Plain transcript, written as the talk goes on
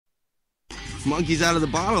Monkey's out of the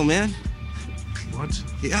bottle, man. What?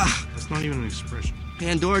 Yeah. That's not even an expression.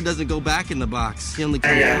 Pandora doesn't go back in the box. He only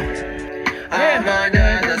comes out. I'm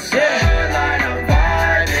under the sunlight, I'm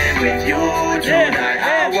vibing with you tonight.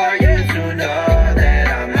 I want you to know that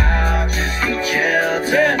I'm out just to chill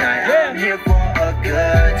tonight. I'm here for a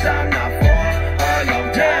good time, not for a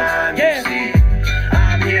long time. You see,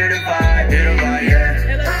 I'm here to vibe,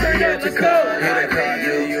 yeah. I'm here to call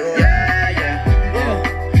you,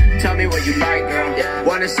 yeah. Tell me what you like, girl.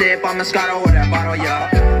 Wanna sip on Moscato or that bottle, yeah.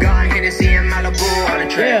 Gone Hennessy in Malibu on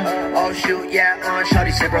the trip. Oh shoot, yeah, on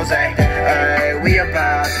shawty sip rosé. Hey, we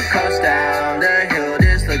about to coast down the hill.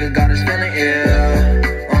 This liquor got us feeling ill.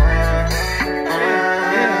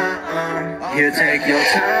 Here, take your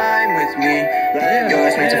time with me. You're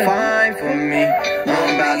always meant to fine for me.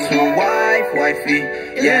 I'm about to wifey.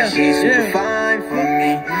 Yeah, she's super fine for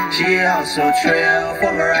me. She also trill for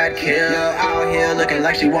her I'd kill. Out here looking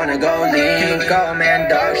like she wanna go leave. Go man,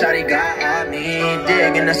 dog, shawty got me.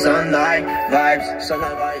 Dig in the sunlight vibes.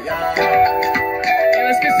 Sunlight vibe, yeah.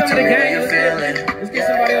 Let's get some of the gang. Let's get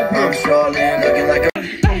somebody up here. I'm strolling, looking like a.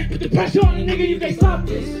 Put the pressure on the nigga, you can't stop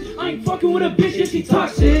this. I ain't fucking with a bitch if she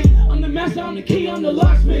toxic. I'm the master, I'm the key, I'm the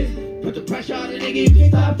locksmith. Put the pressure on the nigga, you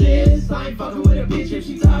can't stop this. I ain't fucking with a bitch if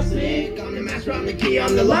she toxic. I'm the master, I'm the key,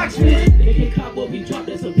 I'm the locksmith. They can cop what we drop,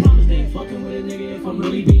 that's a promise. They ain't fucking with a nigga if I'm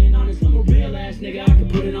really being honest. I'm a real ass nigga, I can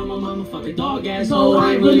put it on my mama. Fuck a dog ass, oh,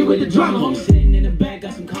 I ain't really with the drama. I'm sitting in the back,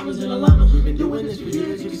 got some commas in the llama. We've been doing this for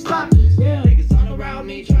years, you can stop this. Yeah, niggas all around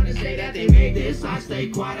me trying to say that they made this. I stay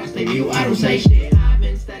quiet, I stay mute, I don't say shit. I've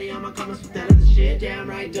been steady on my comments with that other shit. Damn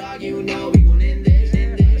right, dog, you know we gon' end this,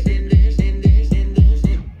 end this, end this, end this, end this,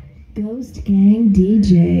 end this. Ghost Gang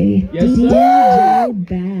DJ. Yes, DJ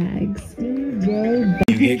Bags. DJ Bags.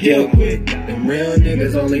 You get killed with them real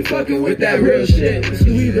niggas only fucking with that real shit.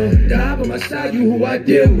 You either die by my side, you who I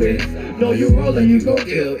deal with. Know you rollin', you gon'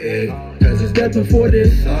 kill it. Cause it's death before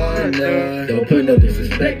this honor. Don't put no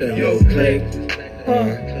disrespect on your clique.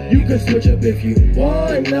 You can switch up if you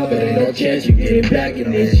want now, but ain't no chance you getting back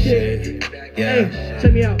in this shit. Yeah, Hey,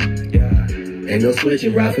 check me out. ain't no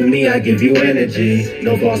switching right for me, I give you energy.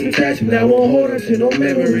 No false attachment, I won't hold on to no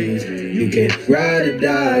memories. You can ride or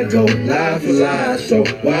die, go lie for lie. So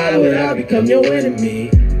why would I become your enemy?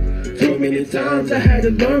 Too many times I had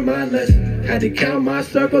to learn my lesson. Had to count my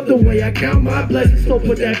circle the way I count my blessings. So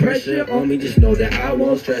put that pressure on me, just know that I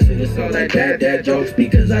won't stress it. It's all like dad jokes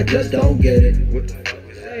because I just don't get it.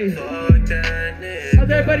 Hey, how's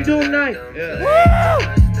everybody doing tonight?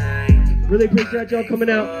 Woo! Really appreciate y'all coming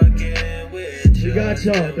out. We got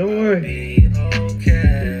y'all, don't worry.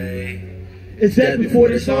 It's that before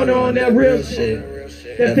dishonor on that real shit.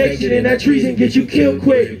 That fake shit and that treason get you killed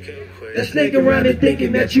quick. That snake around and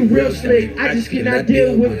thinking that you real slick. I just cannot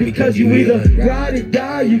deal with because you either ride or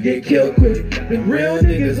die, you get killed quick. The real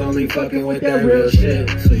niggas only fucking with that real shit.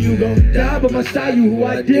 So you gon' die by my side, you who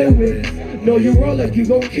I deal with. Know you roll like you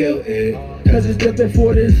gon' kill it. Cause it's death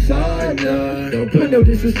before dishonor. Don't put no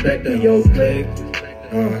disrespect on your clique.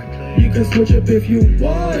 You can switch up if you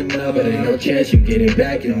wanna, but ain't no chance you getting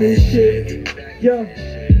back in this shit. Yo.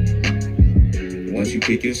 Once you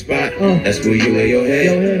pick your spot, that's where you lay your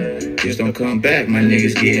head. Just don't come back, my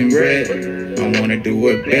niggas getting red. I wanna do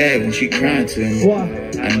her bad when she crying to me.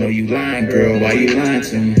 I know you lying, girl, why you lying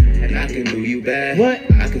to me? And I can do you bad,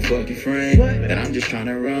 I can fuck your friend. And I'm just trying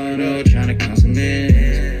to run up, trying to count some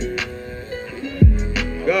in.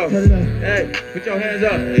 Go. Hey, put your hands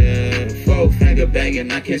up. Yeah, 4-finger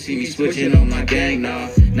banging, I can't see me switching on my gang, nah.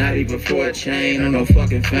 Not even for a chain or no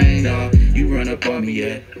fucking fame, nah. You run up on me,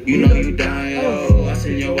 yeah. You know you dying, oh. I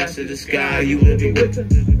send your ass to the sky, you living with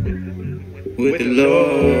the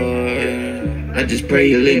Lord. I just pray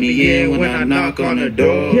you let me in when I knock on the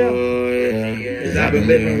door, yeah. Cause I've been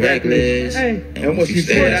living reckless. And once you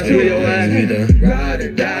say that's who your ass either ride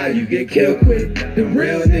or die, you get killed quick. The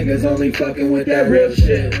real niggas only fucking with that real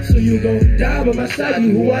shit. So you gon' die by my side,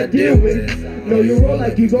 you who I deal with. Know you roll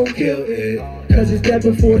like you gon' kill it. Cause it's death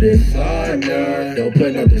before dishonor. Don't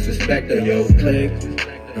put no disrespect on your clique.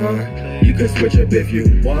 You can switch up if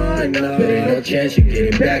you wanna, but ain't no chance you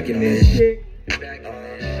getting back in this shit.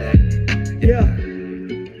 Yeah.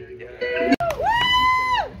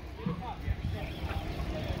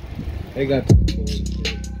 They got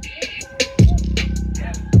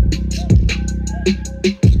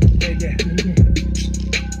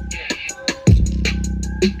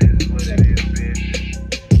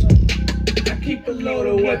Keep a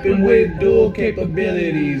loaded weapon with dual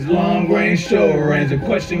capabilities. Long range, short range, and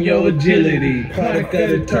question your agility. Product of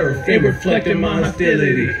the turf, it reflecting my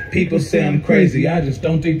hostility. People say I'm crazy, I just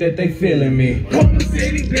don't think that they feeling me. Home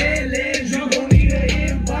City, Badlands, you gon' need an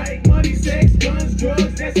invite. Money, sex,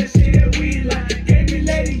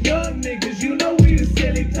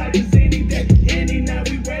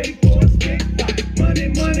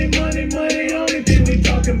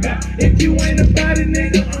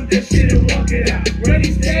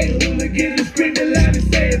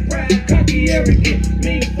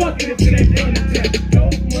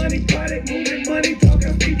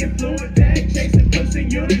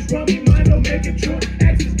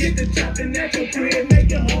 make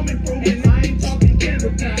your home improvements. I ain't talking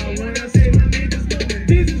candle power when I say my niggas moving.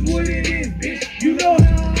 This is what it is, bitch. You know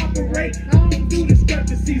how I operate. I don't do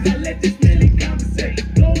discrepancies. I let this Millie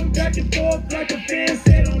conversate. Going back and forth like a fan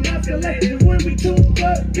said on oscillate. And when we tune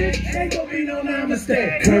up, bitch, ain't gon' be no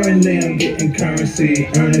mistake. Currently, I'm getting currency,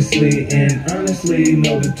 earnestly and honestly,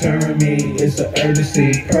 no deterring me. It's an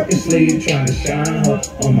urgency, purposely trying to shine ho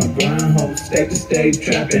on my grind ho. State to state,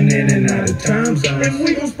 trapping in and out of time zones. And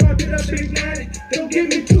we gon' spark it up, ignite it. Don't get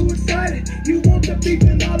me too excited. You want the beef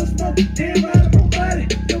and all the smoke? Damn right, I provide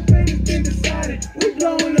it. Your fate has been decided. We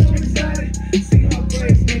blowing up excited. See how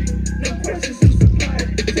grace, nigga. No questions who supply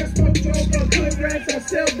it. Just smoke dope, no good rats. I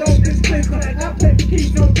sell dope, this click clack. I play for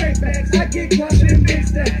keys, no takebacks. I get closet in big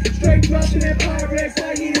stacks. Straight dropping in Pyrex.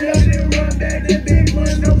 I eat it up and run back. That big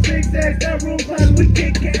one, no zigzags. That room closet, we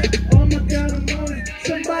kick cat. Oh my God, I'm on it.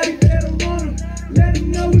 Somebody better want them. Let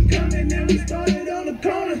them know we coming and we started on the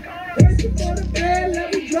corner. Racing for the bag,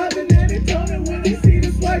 let me drop it and it told it. When they see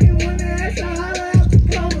the swag and when they ask, I holler out the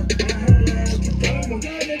coma.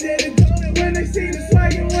 When they see the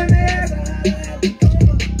swag and when they ask,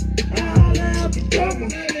 I holler out the coma.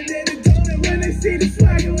 When they see the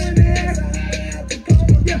swag and when they ask,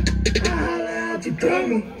 I holler out the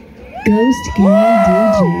coma. Ghost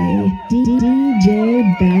Gang DJ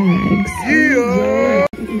Bags.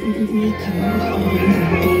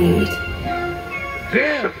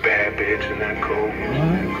 There's a bad bitch in that coat.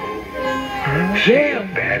 Yeah.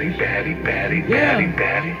 Baddie.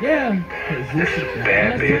 Yeah. This is a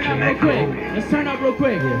bad bitch in that coat. Let's turn up real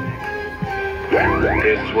quick.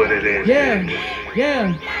 This is what it is. Yeah.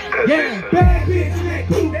 Bad bitch in that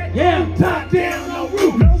coat. Yeah. Top down, no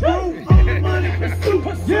roof. All the money pursuit.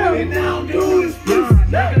 Yeah. And I don't do this proof.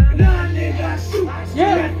 Nah, nigga, I shoot.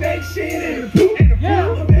 Yeah. Got fake shit in the boot. Yeah.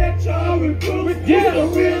 I'm a bitch, y'all recruit. Yeah. A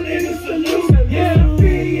real nigga salute. Yeah.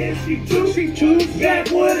 She choose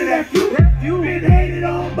backwood of that fruit. You been hated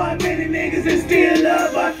on by many niggas and still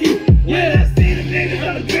loved by few. When I see the niggas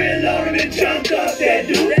on the grill on them and chunk up that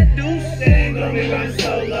dude. They ain't gonna be running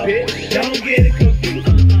solo. Don't get it confused.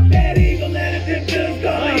 That eagle let it them just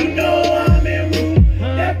go. You know I'm in route.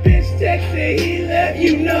 That bitch texted, he left.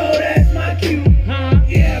 You know that's my cue.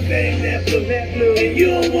 Yeah, baby, that blue. And you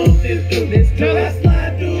don't want this dude. I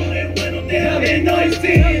slide through and whittle down. And all you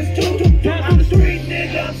see is two. I'm the street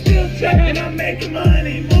nigga, I'm still trapping, I'm making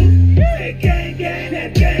money move. That gang,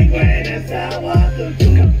 that gang, that's how I do.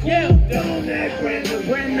 Don't act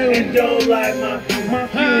brand new, and don't like my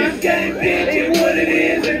this game, bitch, and what it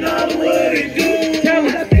is, and all the what it do. Tell me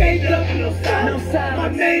I paid up no side. My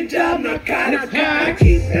main job, narcotics. I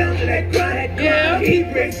keep pounding that grind,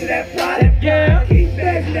 keep bricks to that product, keep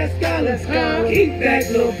bags to that scholar, keep back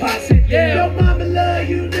little posse. Your mama love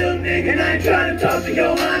you, little nigga, and I ain't trying to talk to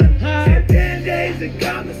your honor. 10 days in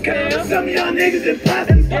commas, some of y'all niggas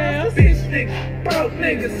imposters, bitch niggas, broke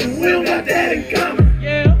niggas, and we don't got that in common.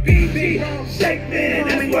 BB, shake man,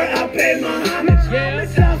 that's where I pay my homage.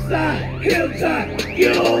 Southside, hilltop,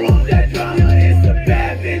 you don't want that drama. It's a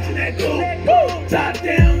bad bitch in that cool. Top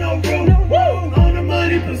down, no roof, on the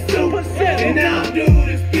money pursuit, and now I'm doing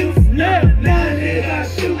excuse. Nah, nigga, I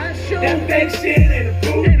shoot. That fake shit in the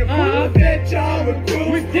booth. I bet y'all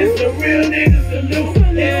recruit. It's a real nigga salute.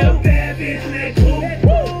 It's a bad bitch in that cool.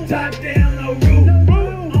 Top down, no roof,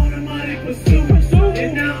 on the money pursuit,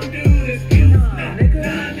 and now I'm doing excuse. Nah,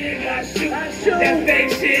 nigga, I shoot. That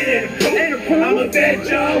fake shit in the booth. I'ma bet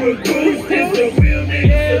y'all recruit. It's a real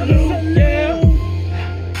nigga salute.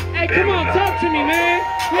 Hey, come on, talk to me, man.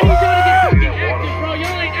 We need y'all to get fucking active, bro.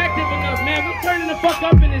 Y'all ain't active enough, man. We're turning the fuck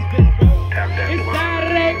up in this bitch, bro. It's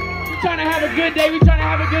Saturday. We trying to have a good day. We trying to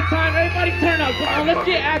have a good time. Everybody turn up. Come on, let's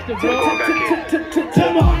get active, bro.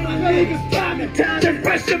 Come on, my niggas, time. The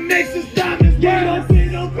pressure makes us diamonds. We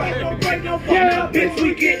don't break, no fuck up, bitch.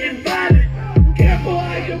 We getting violent. Careful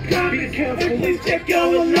how you comments. And please check your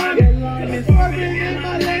alignment. It's swerving in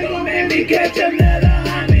my lane. Don't make me catch another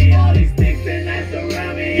homie. All these sticks and ice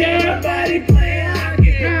around me. Everybody playing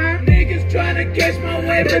hockey. Niggas trying to catch my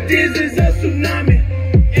way, but this is a tsunami.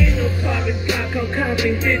 Ain't no carbon copy,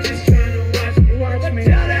 bitches trying to watch me.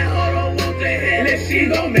 Tell that hoe don't want the head, and she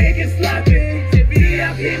gon' make it sloppy.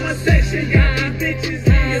 VIP my section, got these bitches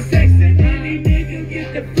in your section. Any nigga get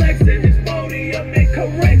the flexin', this podium make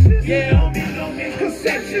corrections. Don't be no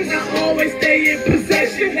misconceptions, I always stay in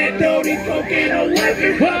possession. That dirty coke ain't a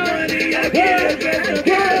weapon, my money I get aggressive.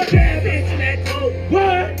 Bad bitch in that coat,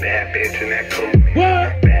 bad bitch in that coat.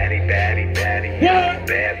 Baddie,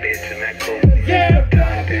 bad bitch in that coat.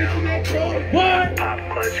 Top down, no road. Pop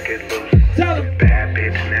clutch, get loose. Tell him. Bad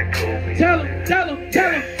bitch in that coat. Tell him.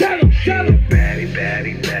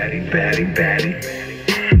 Baddie.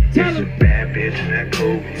 Tell him. Bad bitch in that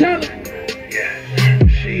Tell her. Yeah,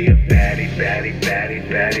 she a baddie.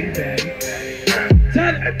 Tell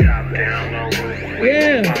her. A top down, no roof.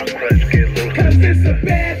 Yeah. Pop clutch, get loose. Cause it's a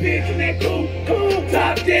bad bitch and that cool.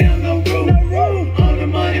 Top down, no roof. All the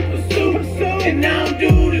money pursuit. And I don't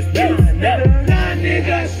do this too. Nah,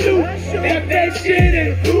 nigga, I shoot. That shit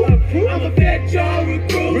ain't proof. I'm a bad y'all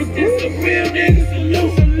recruit. This a real nigga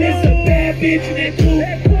salute. It's a bad bitch and that cool.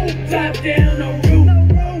 Top down, no roof.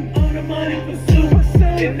 All the money pursuit.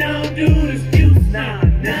 And I don't do this too. Nah,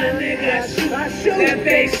 nigga, I shoot. That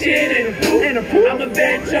fake shit ain't proof. I'm a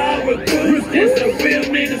bad y'all recruit. This a real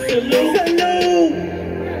nigga salute.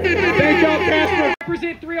 Thank y'all, Casper.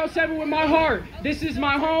 Represent 307 with my heart. This is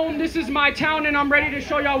my home, this is my town, and I'm ready to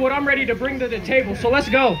show y'all what I'm ready to bring to the table. So let's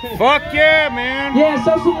go. Fuck yeah, man. Yeah,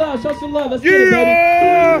 show some love. Let's get it,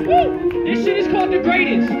 baby. Woo. This shit is called The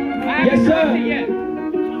Greatest. I haven't dropped it yet.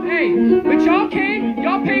 Hey, but y'all paid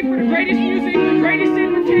for the greatest music, the greatest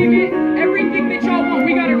entertainment, everything that y'all want.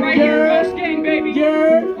 We got it right here. Ghost Gang, baby.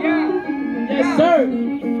 Yeah. Yes, sir.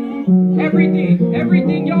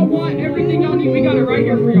 Everything y'all want, everything y'all need, we got it right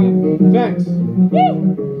here for y'all. Facts.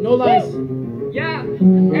 Woo! No lies. Yeah.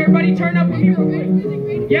 Everybody turn up with me real quick.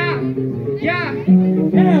 Yeah.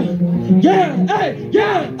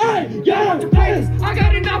 I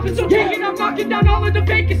got an office, so taking, I'm knocking down all of the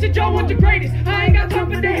vacancies, and y'all want the greatest. I ain't got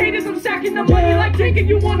time for the haters, I'm stacking the money like taking,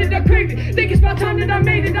 you wanted, I crave it. Think it's about time that I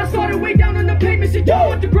made it, I started way down on the pavement, said y'all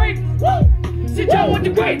want the greatest. Said y'all want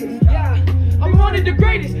the greatest. Yeah. I'm one of the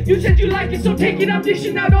greatest. You said you like it, so take it. I'm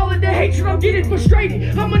dishing out all of the hatred. I'm getting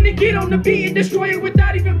frustrated. I'm gonna get on the beat and destroy it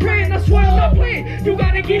without even praying. I swear I'm not playing. You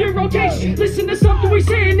gotta get in rotation. Listen to something we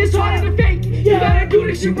saying. It's harder to fake it. You gotta do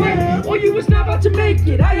this shit right, or you was not about to make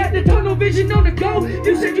it. I had the tunnel vision on the go.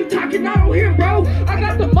 You said you talking, I don't hear, bro. I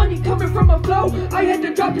got the money coming from a flow. I had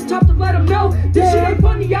to drop the top to let them know. This shit ain't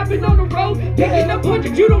funny. I've been on the road, picking up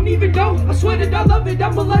 100. You don't even know. I swear that I love it.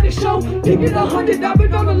 I'ma let it show. Picking 100. I've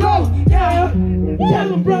been on the low. Yeah. Tell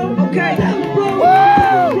him, bro. Okay. Tell him, bro. Woo!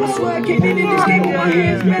 I swear I came in this game with my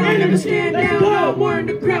hands down. I never stand down. No more in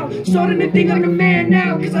the crowd. Starting to think I'm the man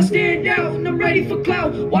now. Cause I stand out and I'm ready for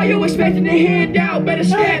clout. Why you expecting a handout? Better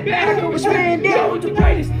stand back or expand out. Y'all want the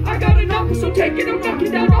greatest. I got an offer, so take it. I'm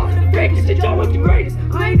knocking down all of the fakers. And y'all want the greatest.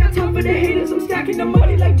 I ain't got time for the haters. I'm stacking the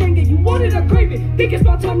money like Jenga. You want it, I crave it. Think it's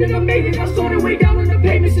about time that I made it. I started way down on the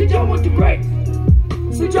pavement. Said y'all want the greatest.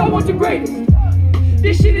 Said y'all want the greatest.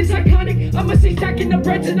 This shit is iconic. I'ma stay stacking the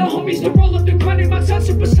bread to the homies to roll up the chronic. My sound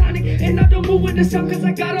supersonic, and I don't move with the sound cause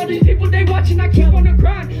I got all these people they watching. I keep on the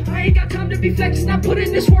grind. I ain't got time to be flexing. I put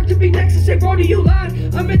in this work to be next and say, bro, do you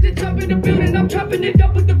lying? I'm at the top of the building. I'm chopping it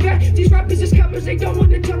up with the back. These rappers is coppers. They don't want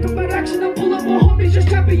to talk about action. I pull up on homies just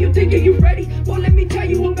tapping. You thinking you ready? Well, let me tell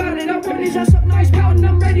you about it. I'm ready. That's up nice pouting.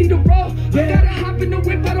 I'm ready to roll. I gotta hop in the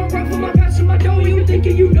whip. I don't ruffle my pants in my dough. You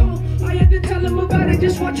thinking you know? I had to tell them about it.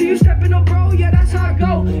 Just watching you stepping up, bro. Yeah, that's how I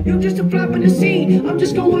go. You just a flop in the scene. I'm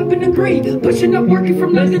just gon' hop in the green. Pushing up, working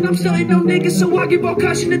from London. I'm selling no niggas, so I give all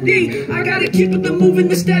caution to thee. I gotta keep it the moving.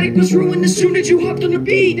 The static was ruined as soon as you hopped on the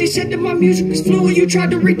beat. They said that my music was fluid. You tried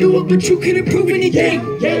to redo it, but you couldn't prove anything.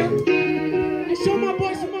 Yeah. Show my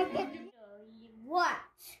boys some motherfucking. What?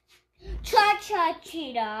 Cha-cha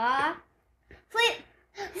cheetah.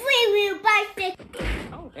 Free wheel bicycle.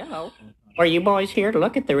 Oh, hello. Are you boys here to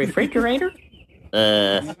look at the refrigerator?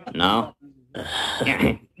 No.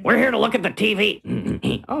 We're here to look at the TV.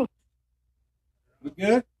 Oh. We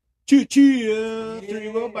good? Choo-choo,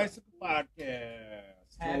 Three-Wheel Bicycle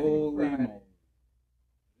Podcast. Holy moly.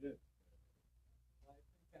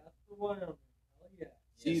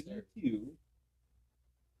 Season 2.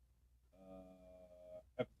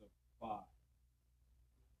 Episode 5.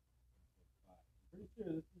 Pretty sure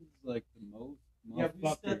this is like the most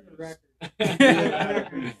motherfuckers.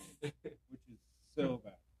 Which is so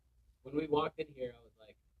bad. When we walked in here, I was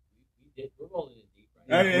like, we're rolling in deep right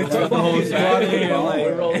now. now. It's the whole squad here.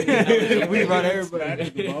 We're rolling in. We run everybody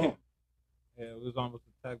to the bone. Yeah, it was almost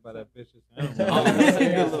attacked by that vicious animal. Oh,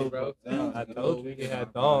 seriously, bro. I told you, we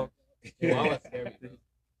had dogs. Yeah, I was scared.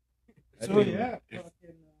 So yeah,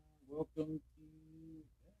 fucking welcome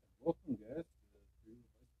guys.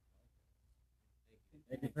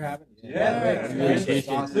 Thank you for having me. Yeah, appreciate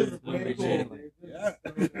you. Awesome. Appreciate it. Yeah.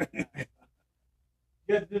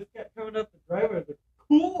 You guys just kept coming up the driveway. Like,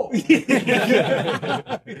 cool.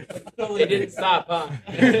 Totally didn't stop, huh?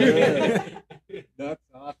 That's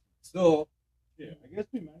awesome. So, yeah, I guess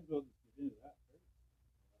we might as well just get into that first.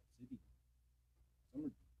 City.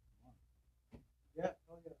 Summer. Yeah,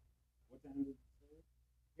 oh yeah. What time is it?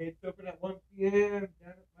 It's open at 1 p.m. down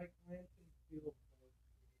at Mike Lansing's field.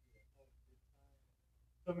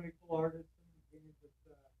 So many cool artists and games.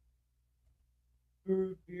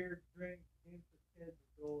 food, beer, drink, games for kids,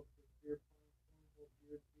 adults, beer pong,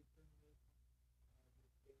 beer tea tournaments,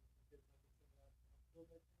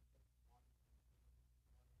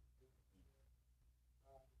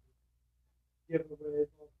 giveaways,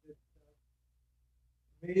 all good stuff.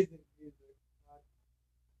 Amazing music.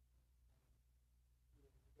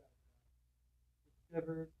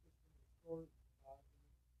 Shivers, stores,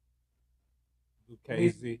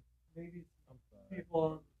 Lucchese. maybe some people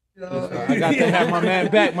on the I show. got to have my man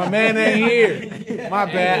back. My man ain't here. My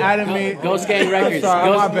bad. I didn't mean. Ghost Gang Records. Sorry,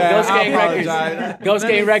 Ghost, my bad. Ghost I Gang Records. apologize. Ghost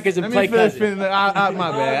Gang Records and Play Cousin. My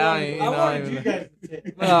bad. I ain't. You I know. wanted you guys to say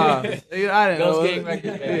it. I didn't Ghost know. Gang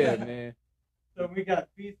Records, man. Yeah, man. So we got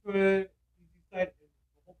Beastwood, Easy Side, and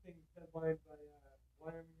the whole thing is headlined by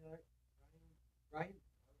Wyoming Ryan. It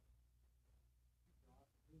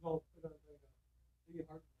was all put on by Lee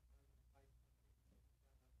Hart.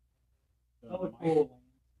 Hella cool.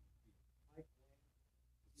 This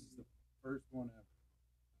is the first one ever.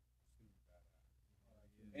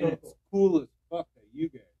 And it's cool as fuck that you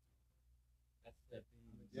guys.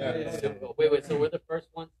 Yeah. So, wait. So we're the first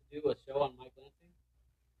ones to do a show on Mike Lansing?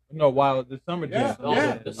 No, while the summer jam.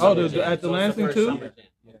 Yeah. At the Lansing too? Okay.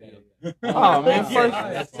 Oh man, first.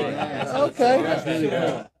 That's it. Okay. That's really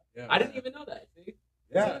cool. I didn't even know that. See?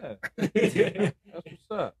 Yeah. That's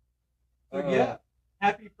what's up. So yeah,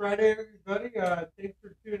 happy Friday, everybody. Thanks for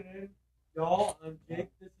tuning in, y'all. I'm Jake.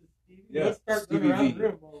 This is Stevie. Yeah, Let's start Stevie going around V. the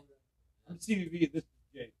room. Over I'm CVV. This is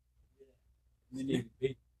Jake. Yeah.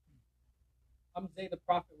 I'm Zay the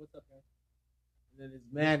Prophet. What's up, guys? And then it's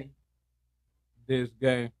Manny. This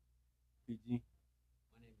game. My name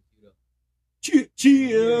is Yudo.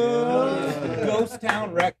 Cheers. Ghost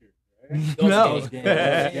Town Records. Ghost Gang.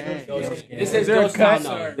 This is Ghost Town,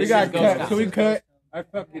 though. We got cut. Can we cut?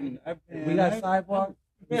 We got sidewalk.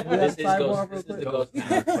 This is the Ghost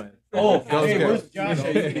Town. Oh, hey, where's Josh?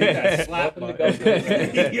 Welcome to Ghost Town.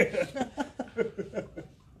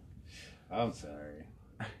 I'm sorry.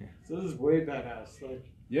 So this is way badass. Like,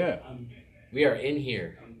 Yeah. We are in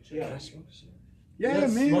here. Yeah,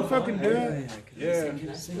 man, fucking do it. Yeah.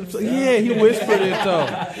 Yeah, he whispered it though.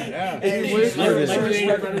 Yeah. He whispered it. Like you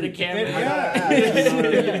ain't in front of the camera.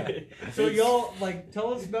 Yeah. So y'all, like,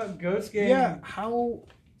 tell us about Ghost Gang. Yeah. How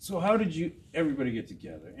did you everybody get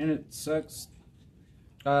together? And it sucks.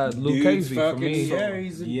 Lucchese for me. Yeah,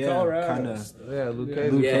 he's in Colorado. Kind of. Yeah,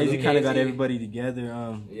 Lucchese. Lucchese kind of got everybody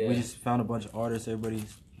together. Yeah. We just found a bunch of artists. Everybody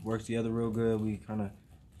works together real good. We kind of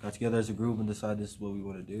got together as a group and decided this is what we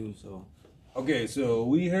want to do. So. Okay, so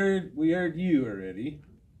we heard you already.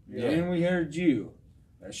 Yeah. And we heard you.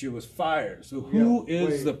 That shit was fire. So who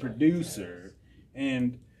is the producer?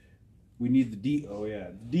 And we need the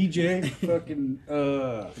DJ fucking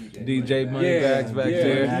DJ Moneybags back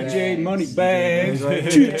there. DJ Moneybags.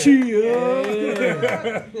 DJ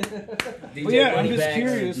Yeah, I'm just Moneybags.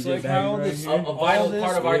 curious, like how this A vital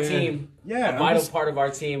part of our team. Yeah, A vital part of our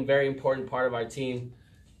team. Very important part of our team.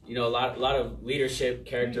 You know, a lot of leadership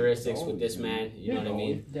characteristics with this man. You know what I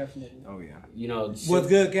mean? Definitely. Oh yeah. You know, What's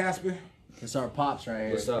good, Casper? It's our pops right here.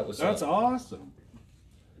 What's up? What's That's up? awesome.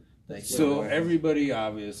 Thank you. So everybody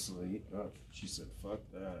obviously, she said, "Fuck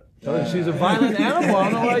that." She's a violent animal. I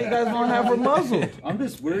don't know why you guys don't have her muzzled. I'm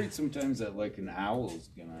just worried sometimes that like an owl's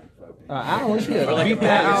gonna fucking. Owl, she Or like beat a that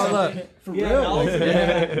bat or owl up. For Yeah, real. Alex,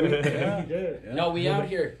 Yeah. No, we out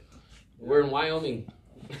here. We're in Wyoming.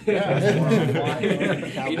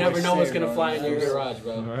 Yeah. You never know what's gonna fly in your garage,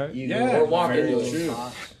 bro. Right? Yeah, We're walking very to it. true.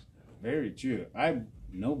 Very true.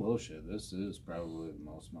 No bullshit. This is probably the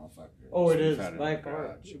most motherfucker. Oh, it is we've had in by the far,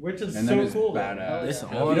 garage. which is And then so it's cool. badass. It's an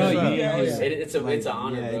You honor. know, you guys- it's an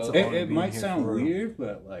honor, yeah, bro. it's a- It being might here sound for real. weird,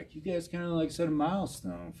 but like you guys kind of like set a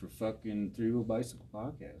milestone for fucking Three Wheel Bicycle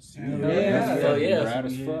Podcast. Yeah. That's Hell fucking yeah. rad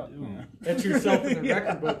as fuck. That's yourself in the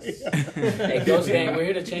record books. Hey, Ghost Gang, we're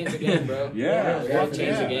here to change the game, bro. Yeah, We're here fuck to change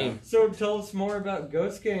yeah. the game. So tell us more about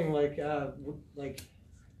Ghost Gang.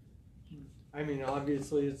 I mean,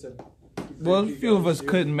 obviously it's a. Well, a few of us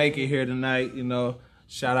couldn't make it here tonight. You know,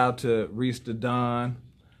 shout out to Reese the Don.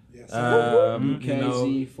 You know,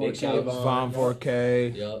 Big shout out Von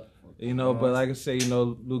 4K. Yup. You know, but like I say, you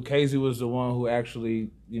know, Lucchese was the one who actually,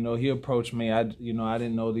 you know, he approached me. I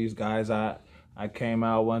didn't know these guys. I came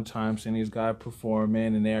out one time, seen these guys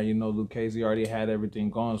performing, and there, you know, Lucchese already had everything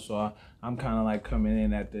going. So I'm kind of like coming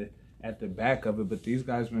in at the back of it. But these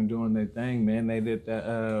guys been doing their thing, man. They did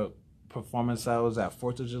that performance that was at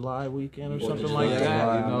 4th of July weekend or 4th of something July. like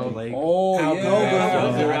that. You know, Like, Oh, Al yeah.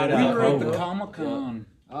 Goga. We were at the Al Comic-Con.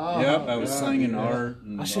 Oh, Yep, I was slanging art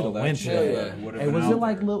and I should all have that went to shit, that. I would've Hey, been was out it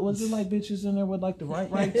like there. was it like bitches in there with like the right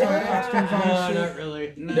costumes on and shit? Not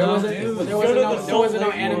really. There wasn't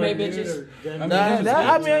no anime bitches.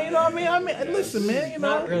 I mean, you know what I mean? Listen, man, you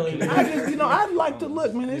know, Not really. I just, you know, I'd like to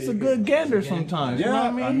look, man. It's a good gander sometimes. You know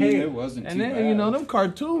what I mean? It wasn't too And then, bad. you know, them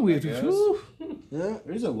cartoon with I guess. you. Yeah,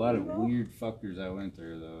 there's a lot of weird fuckers I went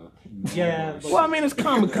there though. Yeah. Well, I mean, it's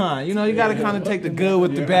Comic-Con. You know, you got to kind of take the good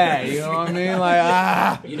with the bad. You know what I mean?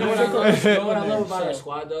 Like, You know what I love? You know what I love about our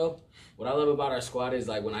squad though? What I love about our squad is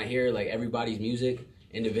like when I hear like everybody's music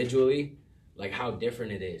individually, like how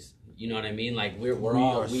different it is. You know what I mean? Like we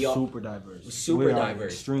all super diverse. Super we are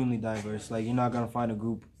diverse. Extremely diverse. Like you're not gonna find a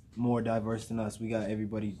group more diverse than us. We got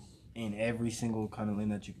everybody in every single kind of lane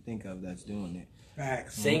that you can think of that's doing it.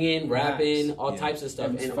 Facts. Singing, rapping, all types of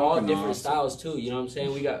stuff, That's and all fucking different awesome. styles too. You know what I'm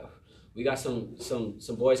saying? We got some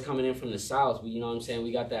boys coming in from the south. You know what I'm saying?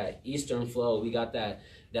 We got that eastern flow. We got that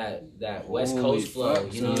west Holy coast flow.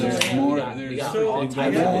 fuck, You know, so there's more. we got So all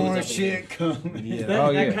types of More things up in shit coming. Yeah.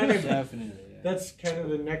 That kind of Definitely. That's kind of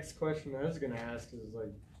the next question I was gonna ask is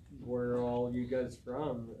like, where are all you guys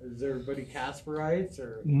from? Is everybody Casperites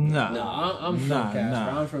or? nah. No, I'm from Nah, Casper.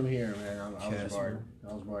 nah. I'm from here, man. I was Casper.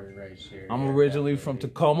 born and raised here. I'm originally from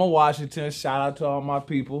Tacoma, Washington. Shout out to all my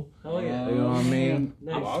people. Oh yeah. You know what I mean?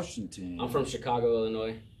 Nice. Washington. I'm from Chicago,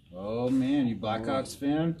 Illinois. Oh man, you Blackhawks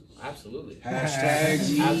fan? Absolutely.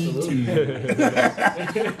 Hashtags. Absolutely.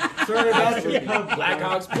 Sorry about your Cubs.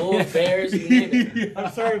 Blackhawks, Bulls, Bears, you name it.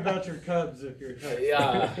 I'm sorry about your Cubs if you're Cubs.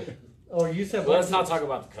 Yeah. Oh, you said. Well, let's not talk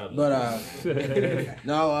about the Cubs. But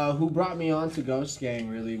no, who brought me on to Ghost Gang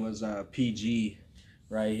really was PG,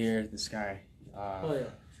 right here, this guy. Oh yeah.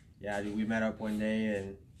 Yeah, dude, we met up one day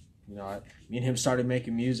and you know, me and him started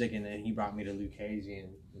making music, and then he brought me to Lucchese, and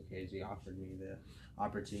Lucchese offered me the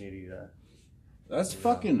opportunity to. That's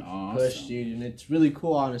fucking awesome. Push, dude, and it's really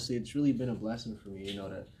cool. Honestly, it's really been a blessing for me, you know,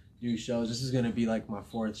 to do shows. This is gonna be like my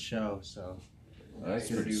 4th show, so. That's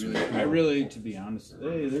It's gonna pretty be sweet. really cool. I really, to be honest,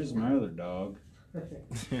 hey, there's my other dog.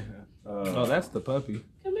 Oh, that's the puppy.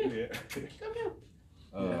 Come here. Yeah.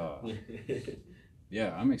 Come here.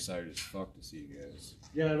 Yeah, I'm excited as fuck to see you guys.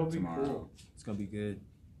 Yeah, it'll be tomorrow. cool. It's gonna be good.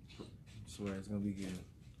 I swear it's gonna be good.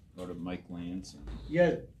 Go to Mike Lance. And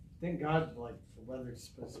Yeah, thank God, like the weather's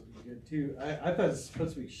supposed to be good too. I thought it was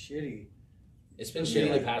supposed to be shitty. It's been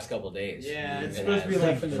shitty the past couple days. Yeah, it's It supposed to be has.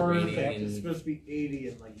 like It's been perfect. raining It's and- supposed to be 80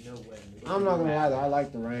 and like no wind. I'm not gonna lie though, I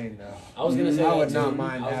like the rain though. I was gonna say I that would too. not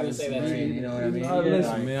mind I was having gonna say some that too. rain. You know what I mean? Oh,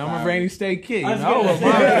 listen, Like, man, I'm a rainy state kid. You I was know, gonna with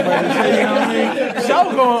my say- you know what I mean? Show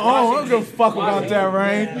going on. I don't give a fuck about that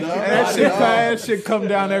rain. No, That shit come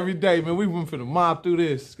down every day, man. We went for the mob through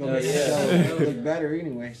this. It's gonna make the show look better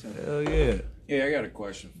anyway. So. Hell yeah. yeah, I got a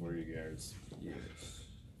question for you guys. Yes.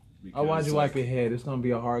 Oh, why'd you Because, wipe your head? It's gonna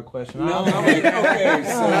be a hard question. No, okay,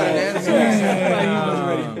 so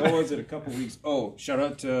what was it? A couple weeks. Oh, shout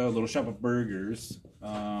out to Little Shop of Burgers.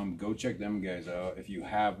 Go check them guys out if you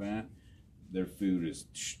haven't. Their food is.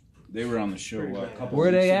 They were on the show a couple.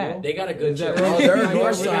 Where weeks they ago. at? They got a good Is that- chip. Oh, they're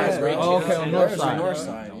north side, Great Oh, chips. okay, on north There's side. the north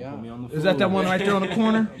side, yeah. Is that one right there on the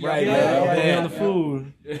corner? Right, Yeah. on the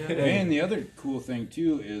food. And the other cool thing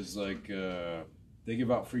too is like they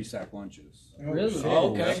give out free sack lunches. Really?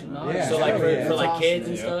 Oh, okay. Yeah. So like Yeah, for like that's kids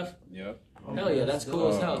and Yep. stuff. Yep. Hell yeah, that's cool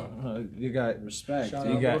as hell. You got Respect.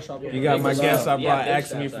 you got my Big guest I shout. brought Yeah, big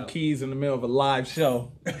asking me shout for out. keys in the middle of a live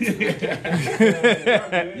show. Yeah,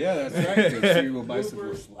 that's right. The cereal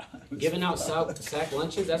bicycle slide. Giving out sack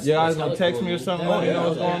lunches. That's Yeah, I that's was gonna hella text cool, me or man. something. Oh, Let me know yeah.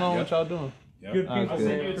 what's going on. Yeah. What y'all doing? Yep. Good people Okay.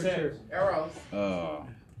 send you a text.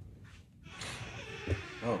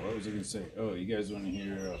 Oh, what was I gonna say? Oh, you guys want to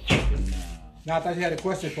hear a fucking? No, I thought you had a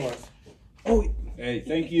question for us. Oh, hey,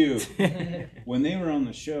 thank you. When they were on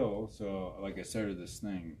the show, so like I started this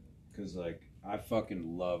thing because like I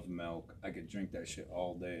fucking love milk. I could drink that shit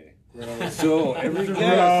all day. So every guest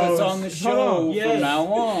that's on the show Yes. from now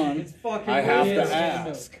on, It's fucking I have weird. to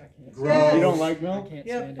ask. Yes. You don't like milk?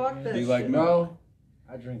 Yeah, fuck that Do you shit. like milk? Bro,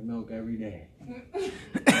 I drink milk every day.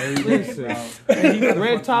 Listen,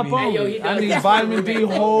 red top Hey, yo, only. he I does. need vitamin D,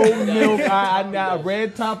 whole milk. I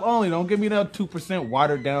red top only. Don't give me that 2%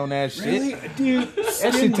 watered down ass shit. Really, dude?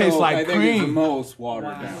 That shit tastes like I think it's the cream. most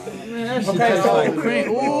watered down. Man, that shit Okay, tastes so- like cream.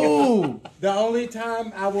 Ooh. The only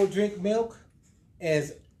time I will drink milk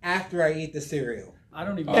is after I eat the cereal. I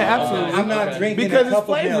don't even. Yeah, absolutely. I'm not drinking Because a it's cup of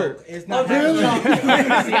flavored. milk. It's not really?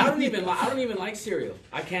 See, I don't even like cereal.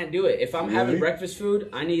 I can't do it. If I'm having Really? breakfast food,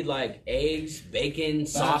 I need like eggs, bacon,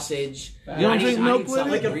 sausage. You don't drink milk with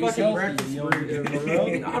Like it? a fucking breakfast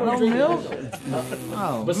burrito. I No don't drink milk? milk.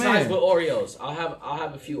 Oh, Besides man. with Oreos, I'll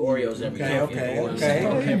have a few Oreos every Okay, now and okay, then. okay.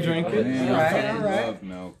 You can drink it. Man, All right, I fucking all right. love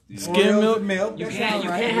milk. milk. Dude. Skim milk. You can't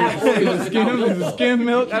have Oreos without milk. Though. Skim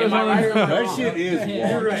milk. Am I right or am I That wrong? shit is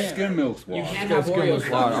water. Right. Skim milk's water. You can't have Skim Oreos milk,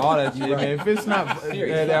 without water, milk. all that shit, man. If it's not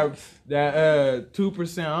that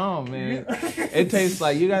 2% on, man, it tastes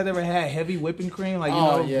like, you guys ever had heavy whipping cream, like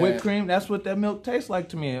whipped cream? That's what that milk tastes like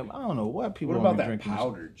to me. I don't know what people. What want about me that drinking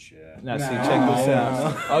powdered shit? Now, see, check this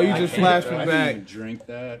out. Oh, you just flashed me I back. didn't even drink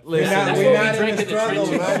that. Listen, That's we're what not we drink in the trenches.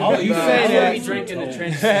 You say That's that. what we drink in the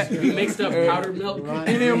trenches. We mixed up powdered milk.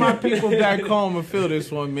 Any of my people back home will feel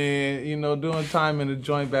this one, man. You know, doing time in the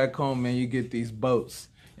joint back home, man, you get these boats.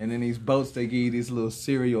 And in these boats, they give you these little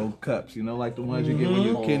cereal cups, you know, like the ones you get when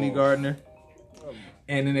you're a kindergartner.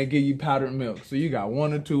 And then they give you powdered milk. So you got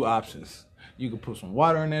one or two options. You can put some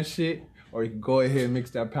water in that shit, or you can go ahead and mix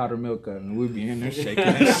that powdered milk up, and we'll be in there shaking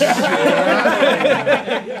that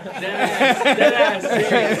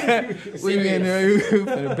shit. We be in there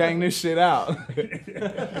and bang this shit out.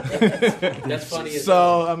 That's funny.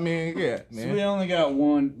 So, I mean, yeah, man. So we only got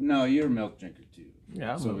one. No, you're a milk drinker too.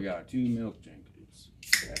 Yeah. So we got 2 milk drinkers.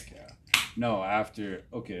 Heck yeah. No, after.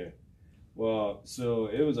 Okay. Well, so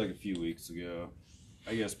it was like a few weeks ago.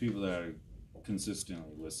 I guess people that are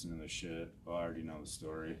consistently listening to this shit already know the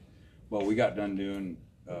story. But we got done doing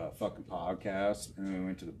a fucking podcast, and then we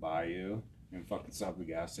went to the bayou and fucking stopped at the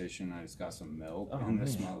gas station. I just got some milk, and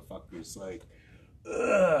this motherfucker's like,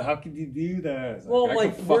 ugh, how could you do that? Well, I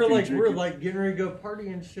could we're fucking drink it. getting ready to go party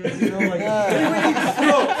and shit, you know, like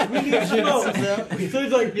we need smoke. So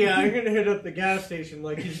he's like, yeah, I'm gonna hit up the gas station.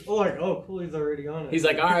 Like he's oh cool, he's already on it. He's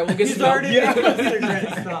like, all right, we'll get he's some milk. already got a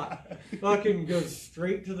cigarette stock. Fucking goes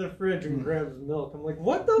straight to the fridge and grabs milk. I'm like,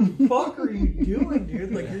 what the fuck are you doing,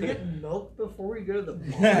 dude? Like you're getting milk before we go to the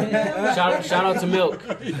bar. Shout out to milk.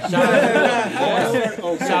 Shout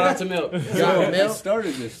out to milk. I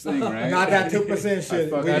started this thing, right? Not that 2%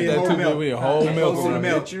 shit. I We need whole milk. We whole milk. posted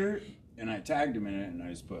a picture, and I tagged him in it, and I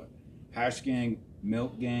just put #gang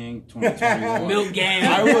Milk Gang 2021. Milk Gang.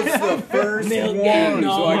 I was the first Milk one, Gang.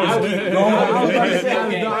 No, so I just I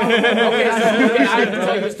have to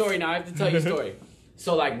tell you a story now. I have to tell you a story.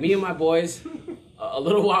 So, like, me and my boys, a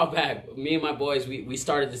little while back, me and my boys, we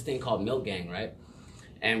started this thing called Milk Gang, right?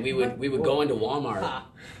 And we would go into Walmart,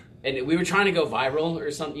 and we were trying to go viral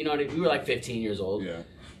or something. You know what I mean? We were like 15 years old,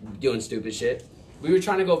 doing stupid shit. We were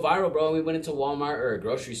trying to go viral, bro. And we went into Walmart or a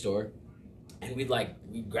grocery store, and we'd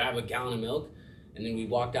grab a gallon of milk, and then we'd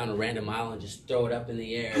walk down a random aisle and just throw it up in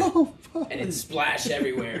the air, and it'd splash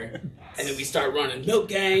everywhere. And then we start running, Milk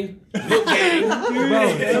Gang, Milk Gang.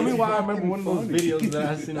 Bro, tell me why I remember one of those videos that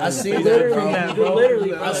I seen. I seen that, bro. Literally,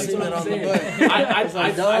 bro. I seen that on the bus.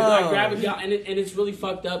 I grab a gallon, and it's really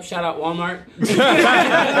fucked up. Shout out Walmart.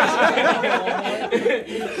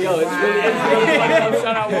 Yo, it's really fucked up.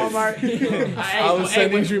 Shout out Walmart. I was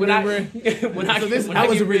saying, I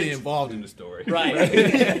wasn't really involved in the story.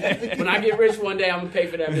 Right. When I get rich one day, I'm gonna pay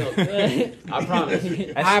for that milk. I promise.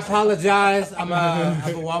 I apologize. I'm a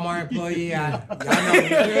Walmart employee. Y'all know me.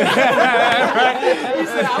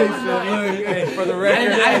 For the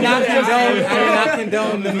record, I did not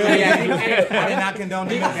condone the milk gang. I did not condone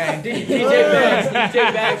the milk gang. DJ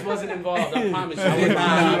Bags wasn't involved. I promise you.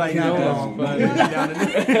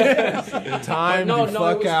 Time No, to it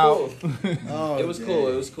fuck was out. cool.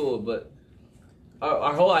 It was cool. But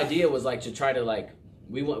our whole idea was like to try to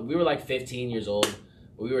we were like 15 years old.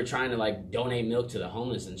 We were trying to donate milk to the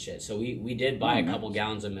homeless and shit. So we did buy a couple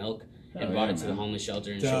gallons of milk and brought it to the homeless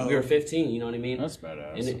shelter and shit. We were 15, you know what I mean? That's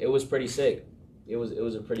badass. And it was pretty sick. It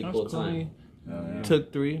was a pretty cool time.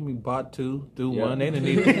 Took 3, we bought 2, threw 1. They didn't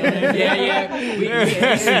need it.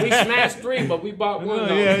 We smashed 3, but we bought 1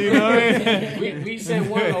 though. Yeah, you know what I mean? We sent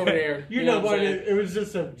 1 over there. You know what? It was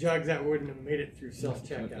just some jugs that wouldn't have made it through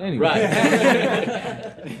self-checkout. Anyway.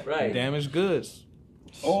 Right. Right. Damaged goods.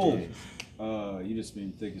 Oh, you just made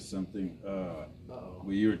me think of something.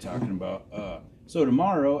 What you were talking about. So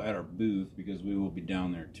tomorrow at our booth, because we will be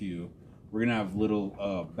down there too, we're gonna have little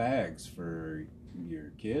bags for your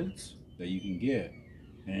kids that you can get,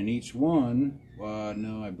 and in each one,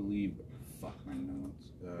 I believe, fuck my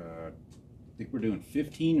notes. I think we're doing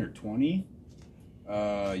 15 or 20.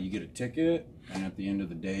 You get a ticket, and at the end of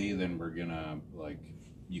the day, then we're gonna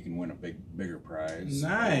you can win a bigger prize.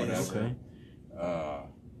 Nice. Or whatever. Okay.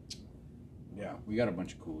 Yeah, we got a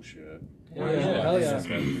bunch of cool shit. Hell yeah.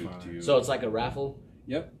 So it's like a raffle?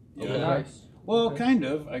 Yep. Yeah. Okay, nice. Well, kind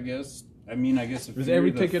of, I guess. I mean, I guess if is you're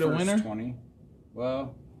every the ticket a first winner? 20,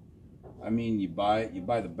 well, I mean, you buy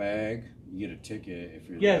the bag, you get a ticket if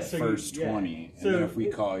you're the so first 20, and then if we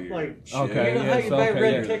call your shit, okay, you know how you buy a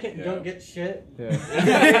red ticket and don't get shit.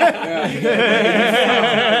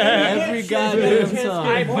 Every goddamn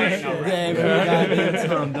time. Every goddamn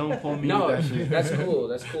time. Don't pull me. No, with that shit. that's cool.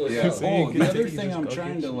 That's cool as Yeah. hell. Oh, the other thing I'm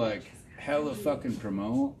trying to like hella fucking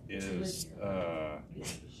promote is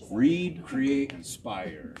read, create,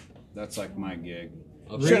 inspire. That's like my gig.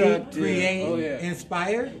 Okay. Read, create,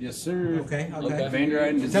 inspire? Yes, sir. Okay.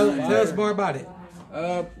 Van design. Tell us more about it.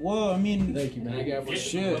 Well, I mean, thank you, man.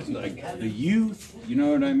 Shit, like the youth, you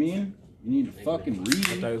know what I mean? You need to fucking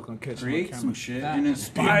read, create some shit, and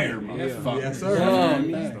inspire motherfuckers. Yes, You know what I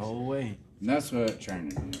mean? That's the whole way. And that's what I'm trying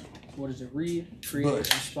to do. What is it? Read, create,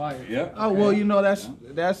 inspire. Yep. Oh well, you know that's.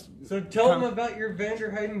 So tell them about your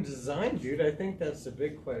Vanderheiden design, dude. I think that's the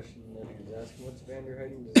big question that he was asking. What's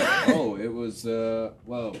Vanderheiden design? Oh, it was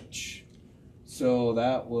so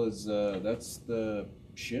that was that's the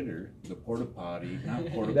shitter, the porta potty, not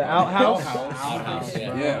porta potty, The outhouse? outhouse.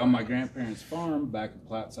 Yeah, on my grandparents' farm back in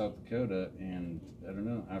Platte, South Dakota, and I don't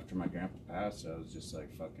know. After my grandpa passed, I was just like,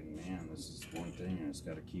 "Fucking man, this is one thing, and I just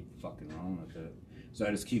got to keep fucking rolling with it." So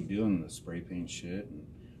I just keep doing the spray paint shit, and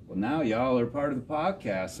well, now y'all are part of the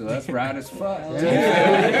podcast, so that's rad as fuck.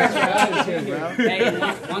 Hey,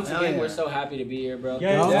 once again, we're so happy to be here, bro.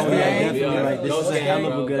 Yeah, definitely. Like, this is a hell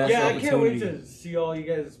of a good ass I can't wait opportunity. to see all you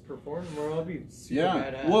guys perform tomorrow. I'll be super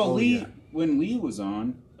badass. Well, Lee, when Lee was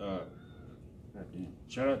on, goddamn,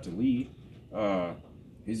 shout out to Lee.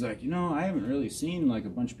 He's like, I haven't really seen like a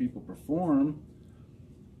bunch of people perform,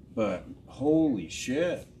 but holy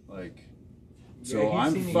shit, like. So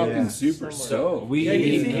I'm fucking super stoked. He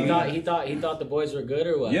thought the boys were good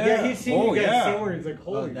or what? Yeah, he's seen you guys somewhere. He's like,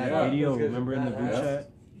 holy that video, remember in the group chat?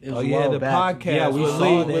 Oh yeah, the podcast. Yeah, we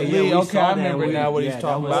saw that. Lee. Okay, I remember now what he's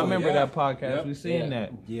talking about. I remember that podcast. We seen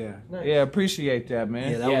that. Yeah. Yeah, appreciate that,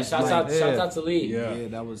 man. Yeah, shouts out to Lee. Yeah,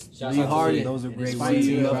 that was Shouts Lee out to Hardy. Lee. Those are great Fights, ones.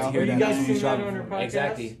 you Love love to hear You that. guys seen that on our podcast?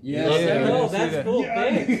 Exactly. Oh, that's cool.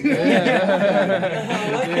 Thanks.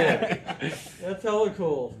 I like that. That's hella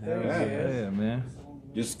cool. Yeah, man.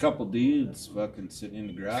 Just a couple dudes fucking sitting in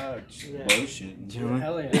the garage bullshitting.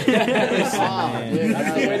 Hell yeah.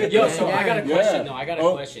 Yo, so I got a question though. I got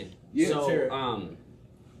a question. Yeah.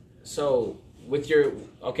 So with your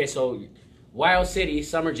so Wild City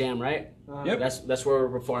Summer Jam, right? Yep. That's where we're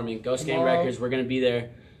performing. Ghost Gang Records. We're gonna be there.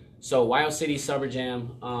 So Wild City Summer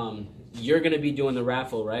Jam. You're gonna be doing the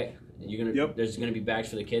raffle, right? You're gonna. There's gonna be bags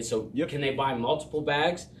for the kids. So can they buy multiple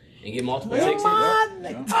bags? And get multiple tickets.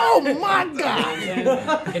 Oh my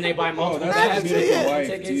God! Can they buy multiple that's bags? a beautiful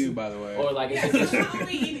wife too, by the way. Or like, Yeah, so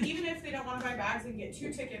probably even if they don't want to buy bags, they can get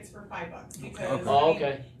 2 tickets for $5 because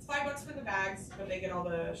okay. it's $5 for the bags, but they get all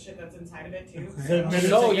the shit that's inside of it too.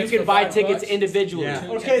 So you can buy tickets individually. Yeah.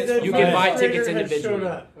 Okay, then you can buy tickets Trader has individually. showed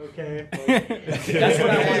up. Okay. That's what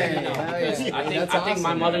I wanted to know. Because I think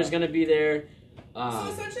my mother's gonna be there. So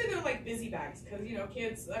essentially, they're like busy bags because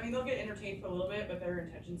kids. I mean, they'll get entertained for a little bit, but their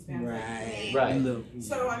attention span. Right.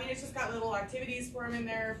 So I mean, it's just got little activities for them in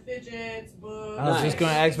there, fidgets, books. I was just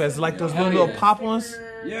gonna ask, but it's like those little pop ones.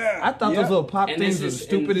 Yeah. I thought those little pop things were the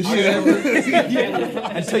stupidest shit ever.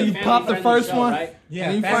 Until you pop the first one. Right? Yeah,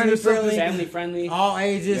 and you find yourself family friendly. All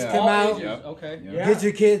ages come out. Yep. Okay. Yep. Get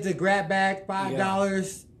your kids a grab bag,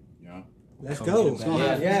 $5. Let's go. It's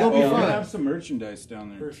gonna be we'll fun. have some merchandise down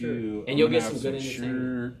there too. And you'll I'm get gonna some have good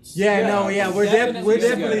shirts. We're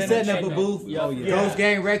definitely setting up a booth. Yeah. Ghost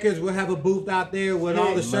Gang Records will have a booth out there with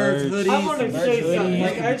all the shirts, hoodies. I want to say something.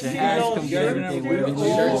 Like I've seen all the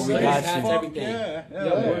Shirts, hats, everything.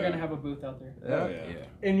 We're gonna have a booth out there. Oh yeah.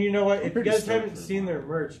 And you know what? If you pretty guys stoked haven't for seen their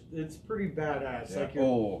merch, it's pretty badass. Like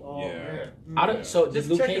Man. So did Just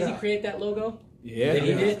Luke check it Casey out. create that logo? Yeah. Did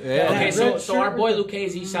he did? Yeah. Okay, That so red our shirt boy with Luke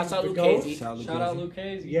Casey, shouts out the Luke ghost? Casey. Shout out Luke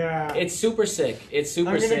Casey. Yeah. It's super sick. It's super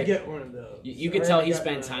I'm gonna sick. get one of those. You can tell he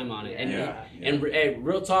spent time on it, and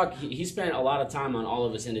real talk, he spent a lot of time on all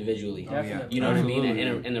of us individually. Definitely. You know what I mean?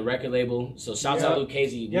 In the record label. So shouts out Luke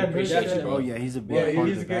Casey. We appreciate you, bro. Oh yeah, he's a big part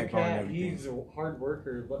of he's the a good backbone and cat. everything. He's a hard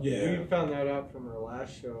worker. But Yeah. we found that out from our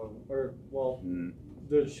last show,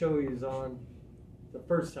 the show he was on the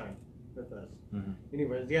first time with us.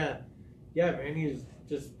 Anyways, yeah, man, he's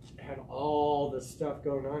just had all the stuff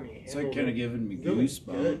going on. It's like kind of giving me really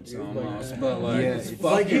goosebumps good, almost, but like it's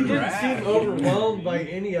like he fucking didn't rad. seem overwhelmed by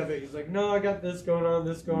any of it. He's like, no, I got this going on,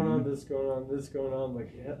 this going on, this going on, this going on.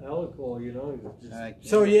 Like hella cool, you know. Just,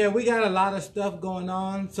 So yeah, we got a lot of stuff going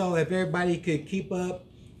on. So if everybody could keep up,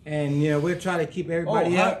 and we'll try to keep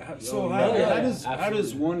everybody up. How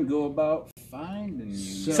does one go about finding you?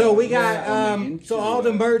 So we got so all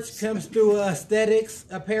the merch comes through Aesthetics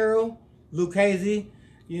Apparel, Lucchese.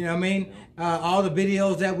 You know what I mean? All the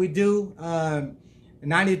videos that we do,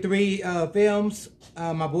 93 Films,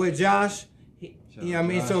 my boy Josh. You know what I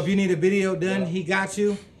mean? So if you need a video done, he got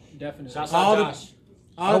you. Definitely. Shouts out Josh.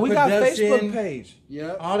 All the we got production, Facebook page.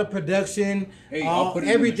 Yeah. All the production, Hey, I'll put it in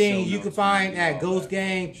the everything show you notes can find at Ghost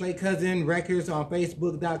Gang, Play Cousin Records on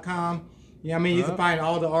Facebook.com. You know what I mean? You can find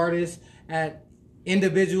all the artists at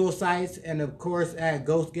individual sites and of course at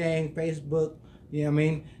Ghost Gang Facebook. You know what I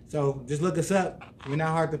mean? So just look us up. We're not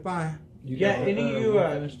hard to find. Any of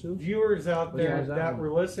you viewers out there that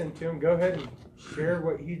were listening to him, go ahead and share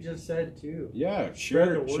what he just said too. Yeah,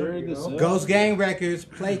 share the word. this up. Ghost Gang Records,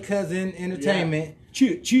 Play Cousin Entertainment.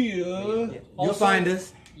 Cheer. You'll find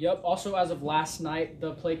us. Yep. Also, as of last night,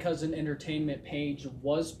 the Play Cousin Entertainment page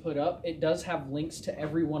was put up. It does have links to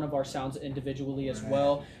every one of our sounds individually as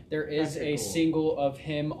well. There is a single of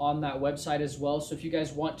him on that website as well. So if you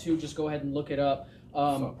guys want to, just go ahead and look it up.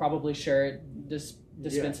 Probably share it.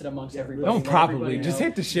 Dispense it amongst everybody. Don't probably. Just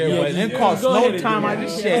hit the share button. It costs no time. I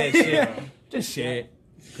just share that shit. Just share it.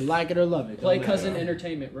 Like it or love it. Play Cousin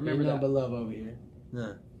Entertainment. Remember that. But love over here.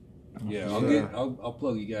 Yeah, I'll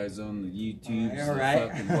plug you guys on the YouTubes, All right. the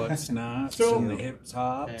fucking butt snots So- and the hip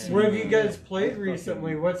tops. Where have you guys played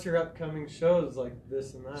recently? What's your upcoming shows like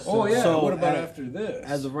this and that? Oh yeah. So, what about at- after this?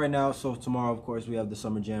 As of right now, so tomorrow, of course, we have the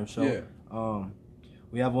Summer Jam show. Yeah.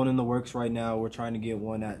 We have one in the works right now. We're trying to get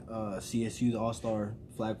one at CSU, the All-Star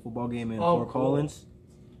Flag Football Game in Fort cool. Collins.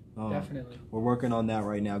 Definitely. We're working on that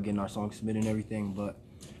right now, getting our songs submitted and everything, but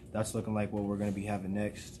that's looking like what we're going to be having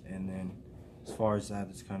next. And then as far as that,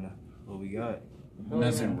 it's kind of what we got. And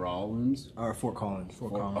that's in Rollins? Or Fort Collins.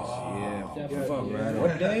 Fort Collins. Yeah. Definitely. Right.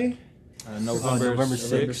 What day? November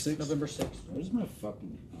 6th. November 6th. Where's my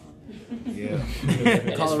fucking... Yeah. And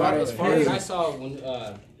as far as I saw when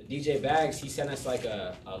DJ Bags, he sent us like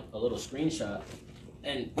a little screenshot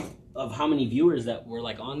and of how many viewers that were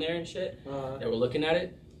like on there and shit that were looking at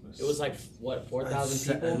it. It was like what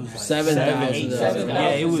 4,000 people, 7,000. Yeah,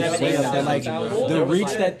 it was way up there. Like the reach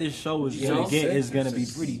like, that this show is gonna get is gonna be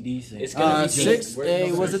pretty decent. It's gonna be Six.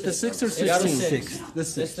 Hey, was it the 6th or 16th? The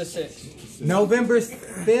 6th. November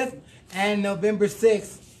 5th and November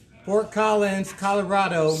 6th, Fort Collins,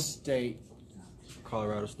 Colorado.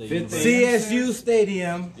 Colorado State. CSU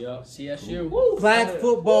Stadium. Yep. CSU. Flag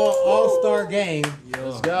Football All-Star Game.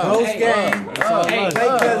 Let's go. Ghost Gang.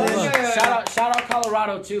 Shout out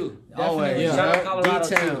Colorado too. Always. Shout out Colorado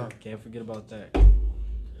too. Can't forget about that.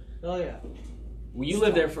 Oh yeah. Well, you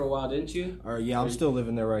lived there for a while, didn't you? Yeah, I'm still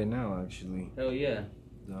living there right now, actually. Hell yeah.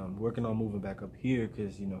 Working on moving back up here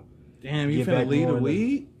because Damn, you get finna back lead more the in the-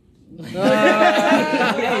 weed?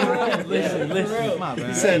 Listen. My bad.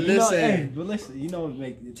 He said, Listen. But listen,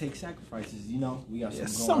 it takes sacrifices. We got Yeah, something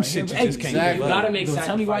some going right shit here. you just can't give You up. gotta make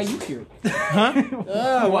Tell me why you sacrifices. here.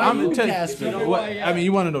 Huh? Why I'm you gonna tell you. Casper? What, I mean,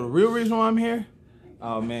 you want to know the real reason why I'm here?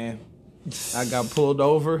 Oh man, I got pulled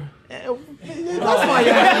over. That's why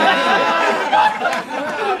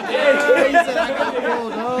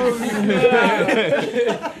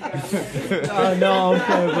Oh no,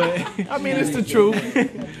 okay, but I mean, it's the truth.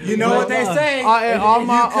 You know what they say? all If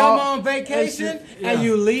my- you come all- on vacation and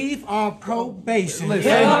you leave on probation.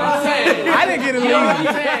 Listen, I didn't get to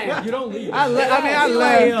leave. You don't leave. I left. I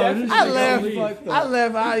left. You know Don't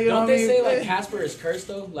what I they mean? say like Casper is cursed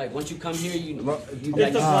though? Like once you come here, you like It's a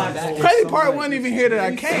black hole. Crazy part wasn't even here that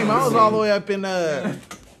I came. I was all the way up in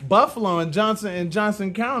Buffalo and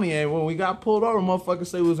Johnson County, and when we got pulled over, motherfuckers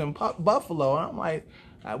say we was in Buffalo, and I'm like,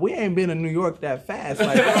 we ain't been in New York that fast.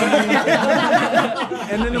 Like,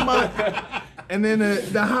 and then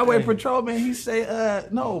the highway patrolman, he say,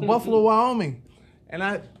 no, Buffalo, Wyoming,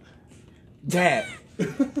 and Dad, I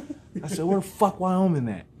said, where the fuck Wyoming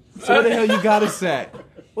at? So where the hell you got us at?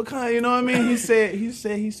 What kind, you know what I mean? He said,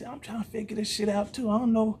 I'm trying to figure this shit out too. I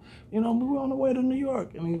don't know, we were on the way to New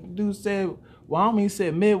York. And the dude said, Wyoming, he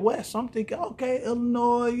said Midwest. So I'm thinking, okay,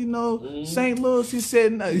 Illinois, St. Louis. He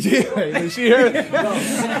said, no. Yeah, she heard it.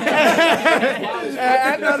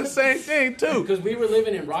 I know the same thing too. Because we were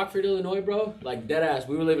living in Rockford, Illinois, bro. Like dead ass.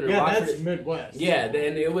 We were living in Rockford. That's Midwest. Yeah, and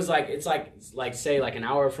it was like it's like say like an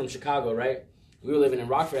hour from Chicago, right? We were living in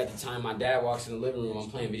Rockford at the time. My dad walks in the living room. I'm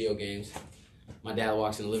playing video games. My dad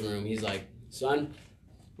walks in the living room. He's like, son,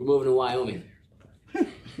 we're moving to Wyoming.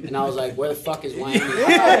 And I was like, where the fuck is Wyoming?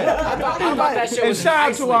 I thought that shit And was shout out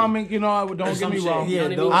to Iceland. Wyoming. Don't get some me shit. wrong. Yeah,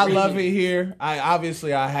 I love it here. I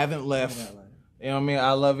haven't left. You know what I mean?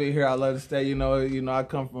 I love it here. I love to stay. I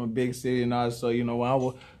come from a big city, so when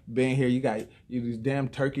I being here. You got these damn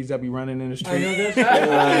turkeys that be running in the street. I know that's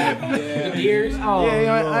The deers. Oh,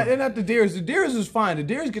 yeah, they're not the deers. The deers is fine. The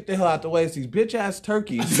deers get the hell out the way. It's these bitch ass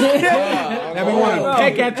turkeys that be want to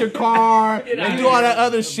peck at your car and do all that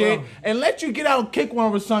other shit and let you get out and kick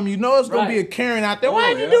one with something. You know it's gonna be a Karen out there.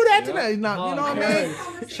 Why did you do that today? No, you know what I mean?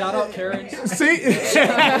 Shout out Karen. See,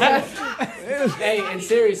 Hey, and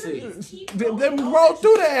seriously, them roll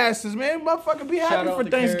through the asses, man. Motherfucker, be happy out for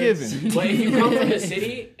to Thanksgiving. but if you come from the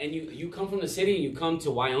city and you come from the city and you come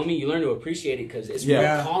to Wyoming, you learn to appreciate it because it's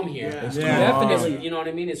way calm here. Definitely. You know what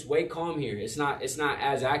I mean? It's way calm here. It's not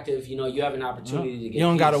as active. You know, you have an opportunity to get. You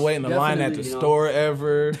don't gotta peace. wait in the line at the store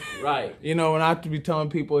ever. Right. You know, when I have to be telling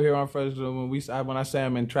people here on Fresh, when I say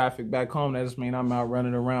I'm in traffic back home, that just mean I'm out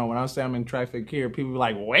running around. When I say I'm in traffic here, people be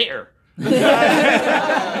like, where?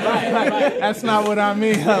 That's not what I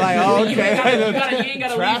mean. Like, oh, okay. You ain't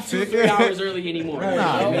gotta leave 2-3 hours early anymore.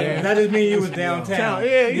 Nah, man. That just means you was downtown.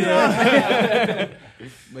 Yeah, you know.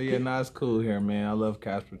 But yeah, nah, it's cool here, man. I love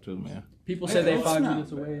Casper too, man. People say they 5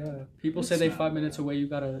 minutes away. People say they 5 minutes away. You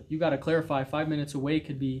gotta clarify. 5 minutes away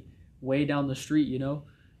could be way down the street. You know.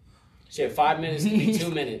 Shit, 5 minutes could be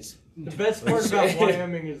 2 minutes. The best part about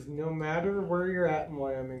Wyoming is no matter where you're at in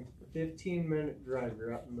Wyoming, 15-minute drive,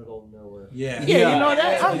 you're out in the middle of nowhere. Yeah, you know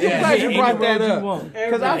that. I'm just glad you brought that up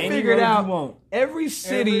because I figured out every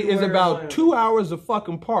city is about 2 hours of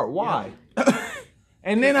fucking part. Why?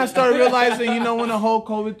 And then I started realizing, you know, when the whole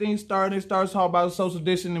COVID thing started, it starts talking about social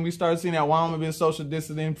distancing, and we started seeing that Wyoming been social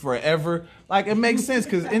distancing forever. Like, it makes sense,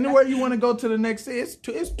 because anywhere you want to go to the next city, it's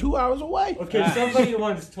 2 hours away. Okay, somebody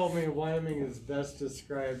once told me Wyoming is best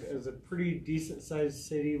described as a pretty decent-sized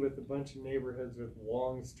city with a bunch of neighborhoods with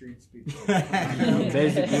long streets between them.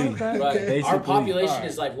 Basically. Right. Our population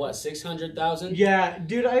is like, what, 600,000? Yeah,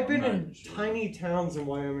 dude, I've been in tiny towns in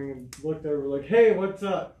Wyoming and looked over like, hey, what's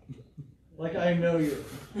up? Like, I know you.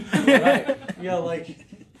 Right? Yeah, like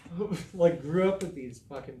grew up with these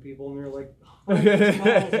fucking people, and they're like, hundreds of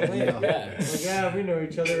miles away. Yeah. Like, yeah, we know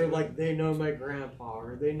each other. Or like, they know my grandpa,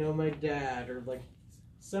 or they know my dad, or like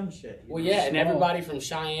some shit. Well, yeah, and everybody from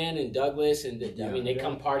Cheyenne and Douglas, and I mean, they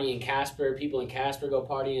come party in Casper. People in Casper go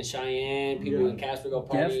party in Cheyenne. People in Casper go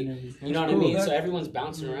party. Definitely. You know what I mean? So everyone's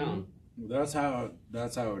bouncing around. That's how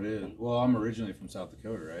it is. Well, I'm originally from South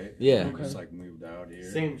Dakota, right? Yeah. I just like moved out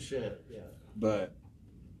here. Same shit. Yeah. But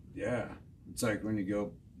yeah, it's like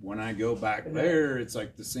when I go back there, it's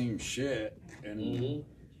like the same shit. And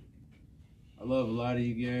I love a lot of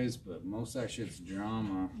you guys, but most of that shit's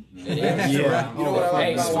drama. It is. Yeah. You know what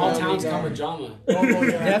I like small towns come with drama.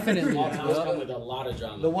 Definitely. Small towns come with a lot of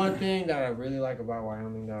drama. The one thing that I really like about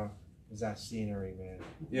Wyoming, though, is that scenery, man.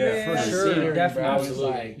 Yeah, for sure. scenery, Definitely.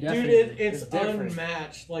 Absolutely. Dude, it's different.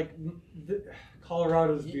 unmatched. Like,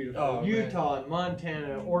 Colorado's beautiful. Oh, Utah,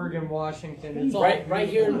 Montana, Oregon, Washington. It's all right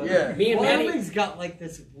here. beautiful. Me and Manny. Wyoming's got like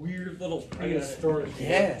this weird little prehistoric.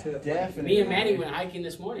 Yeah, look to it. definitely. Me and Manny went hiking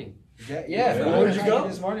this morning. Yeah. Where'd you go?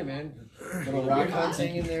 This morning, man. Little rock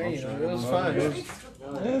hunting in there, you know. It was fun.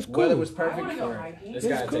 It's cool. Weather was perfect for it. This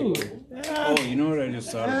guy's cool. Oh, you know what I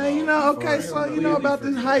just thought about? You know, okay, so you know about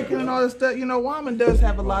this hiking and all this stuff. You know, Wyoming does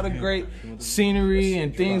have a lot of great scenery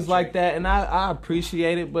and things like that, and I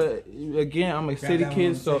appreciate it. But again, I'm a city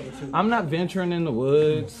kid, so I'm not venturing in the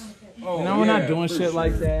woods. Oh, You know, we're not doing shit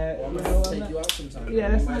like that. I'm gonna take you out sometime. Yeah,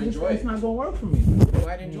 that's not it's not gonna work for me. You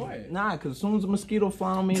might enjoy it. Nah, cause as soon as a mosquito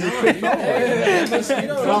fly on me, the shit's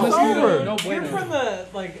over. It's over. No You're bueno. from the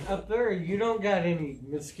like up there. You don't got any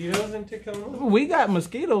mosquitoes in Tacoma. We got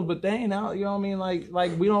mosquitoes, but they ain't out. You know what I mean?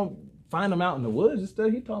 Like we don't find them out in the woods and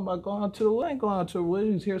stuff. He talking about going out to the woods. I ain't going out to the woods.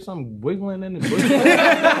 You just hear something wiggling in the bush.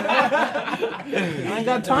 I ain't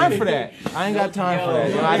got time for that. I don't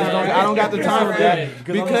got the time for that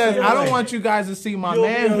because I don't want you guys to see my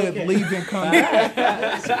manhood leave and come back.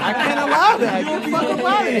 I can't allow that. Get the fuck up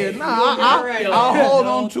out of here. Nah, I'll hold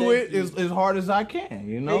on to it as hard as I can.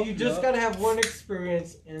 You know. Hey, you just gotta have one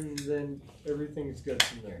experience, and then everything's good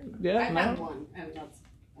from there. Yeah. I've had one, and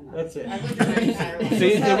That's it. I've lived in my entire life.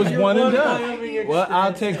 See, it was one and done. Wyoming Well,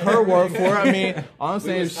 I'll take her word for it. I mean, all I'm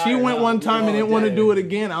saying is she went one time and didn't want to do it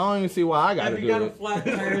again. I don't even see why I got to Have you do got a it. flat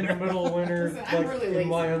tire in the middle of winter, I'm like really in lazy.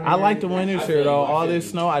 Wyoming? I like the winters here though. All this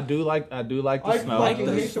snow, I do like the snow. like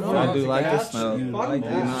the snow. I do like the snow. Fuck that. You know,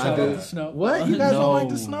 I do. Snow. What? You guys don't like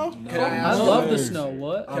the snow? I love the snow.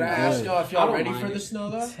 What? Can I ask y'all if y'all ready for the snow,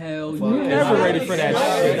 though? Hell You're yeah. never ready for that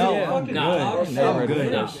shit. No. Never ready for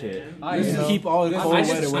that shit. I know. Keep all the cold I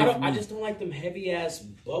weather away from I me. just don't like them heavy ass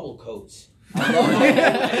bubble coats. I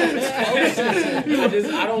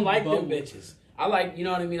don't like them bitches. I like, you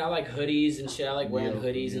know what I mean? I like hoodies and shit. I like wearing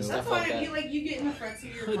hoodies and That's stuff why like that. You get in the front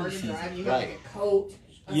seat of your car to drive. You Right. have like a coat,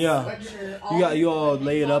 Yeah. You all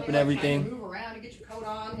lay it up and everything. Move around and get your coat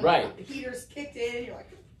on. Right. The heater's kicked in. You're like.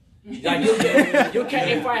 Like you can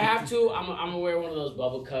if I have to, I'm gonna wear one of those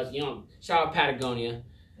bubble cuts. You know, shout out Patagonia.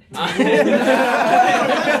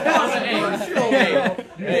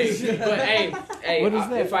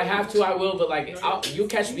 If I have to, I will. But like, you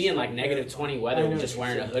catch me in like -20 weather just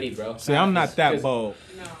wearing a hoodie, bro. See, I'm not that bold.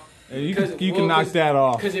 You can knock that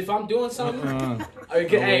off. Because if I'm doing something,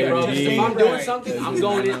 hey, bro, if I'm doing something, I'm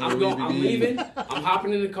going in. I'm leaving. I'm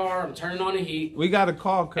hopping in the car. I'm turning on the heat. We got a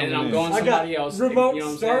call coming and I'm in. going somebody else. Remote you know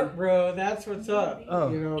what I'm start, saying? bro. That's what's up. Oh.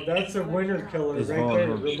 You know, that's a winner killer It's right Vaughn. there.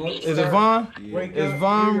 Remote Is start. it Vaughn? Wake Is up,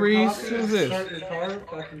 Vaughn do your Reese? coffee, Who's this? Start your car.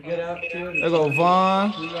 Fucking get out to it. There go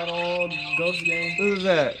Vaughn. We got all Ghost Gang. Who's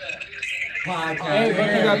that? Hey, You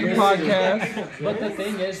got the podcast. But the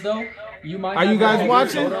thing is, though, you might. Are you guys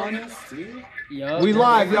watching? Yup. We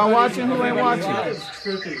live. Y'all watching? Who ain't watching?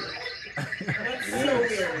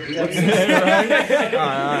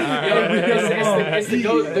 It's the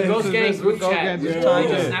Ghost Gang group chat.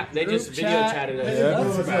 They just video chatted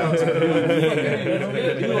us.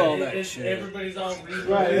 Do all that shit. Everybody's all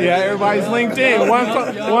Yeah, everybody's linked in.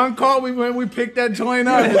 One call, we picked that joint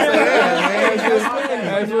up. And said, yeah, man,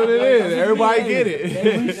 that's what it is. Everybody get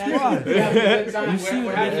it.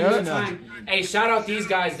 We're having a good time. Hey, shout out these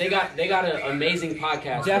guys. They got an amazing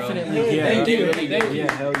podcast. Definitely. Bro. Yeah, Thank you. Thank you.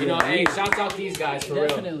 Yeah, you know, hey, shouts out these guys for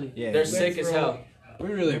Definitely. real. They're sick as hell. We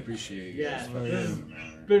really appreciate you. Yeah, this has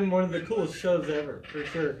been one of the coolest shows ever, for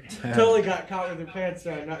sure. Totally got caught with their pants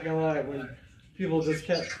down, not gonna lie, when people just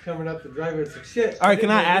kept coming up the driveway. It's like, shit. All right, can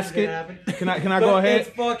I ask it? Can I go ahead? It's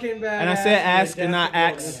fucking bad. And I said ask and not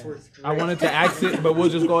ask. I wanted to ask it, but we'll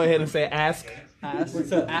just go ahead and say ask.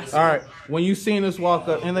 What's up? Ask. All right, when you seen us walk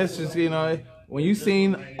up, and let's just, when you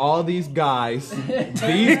seen all these guys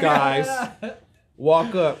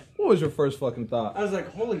walk up, what was your first fucking thought? I was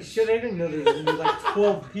like, holy shit, I didn't know there was gonna be like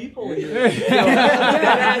 12 people here.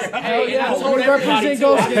 Hell yeah, we represent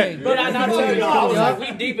Ghost Gang. But I tell you, I was like,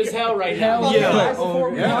 we deep as hell right now. It's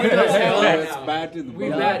bad to the bone.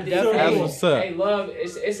 That's what's up. Hey, love,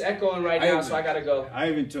 it's echoing right now, so I gotta go. I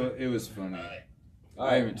even told it was funny.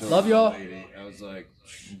 I even told Love y'all. lady, I was like,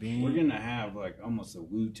 we're gonna have like almost a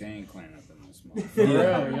Wu-Tang Clan up in this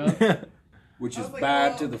Yeah. which I is was like, bad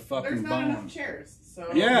well, to the fucking there's not enough bone. chairs, so.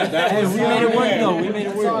 Yeah, that was. We made it work though. We made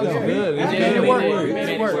it work. It's good. We It's made it good. work. We We made made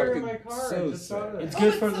it it work work. in my car. So I just saw that. It's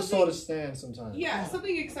good for the soul to stand sometimes. Yeah,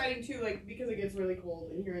 something exciting too, like because it gets really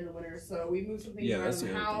cold in here in the winter. So we moved some things Yeah, around that's in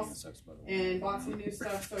the the other thing that house sucks about it. and bought some new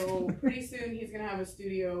stuff. So pretty soon he's gonna have a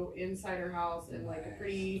studio inside our house and like a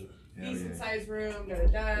pretty decent sized room, got a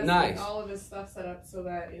desk, Nice. like, all of his stuff set up so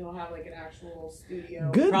that he'll have like an actual studio.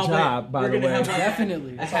 Good Probably- job, by we're the gonna way. have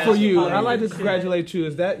Definitely. For you, I'd like to congratulate you.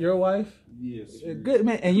 Is that your wife? Yes. Sir. Good,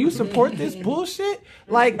 man. And you support this bullshit?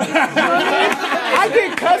 Like, I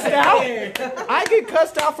get cussed out. I get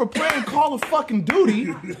cussed out for playing Call of fucking Duty.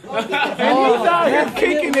 And he's out here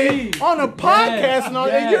kicking it on a podcast and all.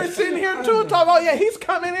 And you're sitting here too talking, oh yeah, he's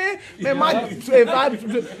coming in. Man, my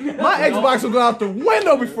Xbox will go out the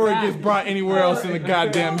window before it gets brought anywhere else in the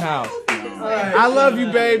goddamn house. I love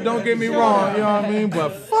you, babe. Don't get me wrong. You know what I mean? But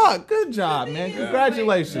fuck, good job, man.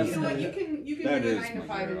 Congratulations. You know what? You can That do a is 9 to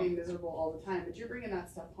 5 and be miserable all the time, but you're bringing that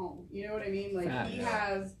stuff home. You know what I mean? Like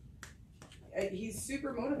he's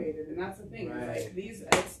super motivated, and that's the thing. Like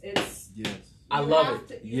it's. Yes. I love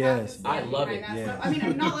it. Yes. I love it. Yeah. I mean,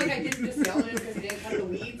 I'm not like I didn't just yell at him because he didn't cut the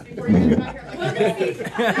weeds before he got back here. Like,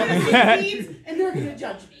 we're gonna see weeds, and they're gonna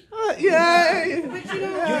judge me. Yeah. But you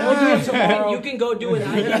know, You can go do it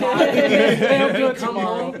 9 to 5 and you come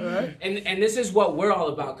home. And this is what we're all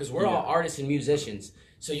about because we're all artists and musicians.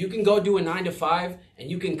 So you can go do a 9 to 5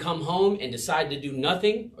 and you can come home and decide to do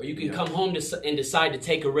nothing, or you can come home and decide to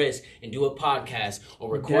take a risk and do a podcast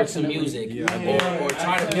or record some music or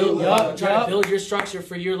try to build your structure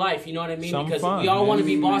for your life. You know what I mean? Something Because fun, we all want to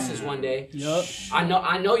be bosses one day. Yup. I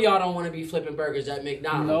know y'all don't want to be flipping burgers at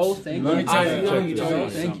McDonald's. No, thank Let me you. tell I you, know you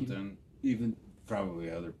don't. Thank you. something. Even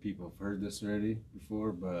probably other people have heard this already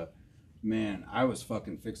before, but man, I was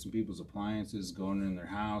fucking fixing people's appliances, going in their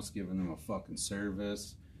house, giving them a fucking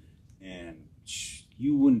service, and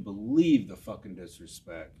you wouldn't believe the fucking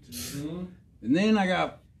disrespect. And then I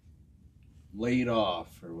got laid off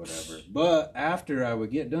or whatever. But after I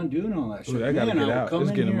would get done doing all that shit, I gotta man, get I would out. come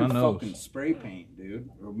It's in getting here in my and nose. fucking spray paint, dude.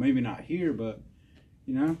 Or maybe not here, but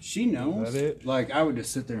you know, she knows. Is that it? Like I would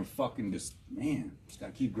just sit there and fucking just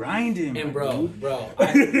gotta keep grinding. And dude.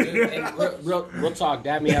 real talk,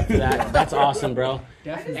 dab me up for that. That's awesome, bro.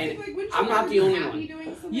 Definitely. And I'm not the only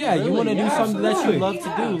one. Yeah, you want to do something that you love to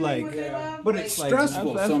Yeah. do, like. But it's Like,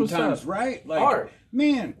 stressful that's what's sometimes, up. right? Like, Hard.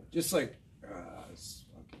 man, just like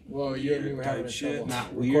Well, you and me were having type a shit. trouble Not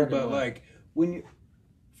recording weird, but one. like when you,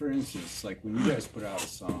 for instance, like when you guys put out a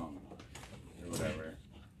song or whatever,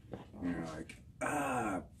 you're like,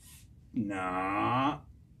 nah.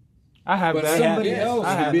 I have but that. somebody else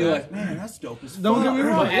I would have be that. like, man, that's dope as fuck. Don't get me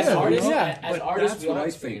wrong. But as Yeah, artists, you know? as But artists, that's we what all I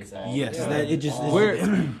experience think. that. Yes, Yeah. that it just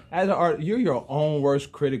As an art, you're your own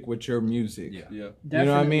worst critic with your music. Yeah. You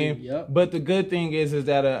know what I mean? Yep. But the good thing is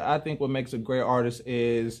that I think what makes a great artist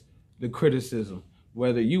is the criticism.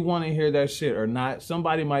 Whether you want to hear that shit or not,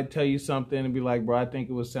 somebody might tell you something and be like, bro, I think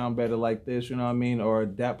it would sound better like this, you know what I mean? Or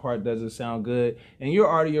that part doesn't sound good. And you're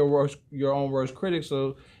already your own worst critic,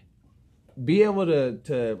 so be able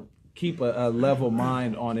to keep a level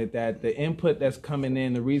mind on it, that the input that's coming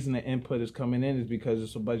in, the reason the input is coming in is because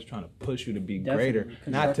somebody's trying to push you to be greater,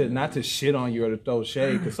 not to shit on you or to throw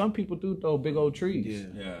shade, because some people do throw big old trees.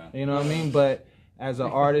 Yeah. You know what I mean? But as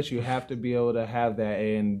an artist, you have to be able to have that,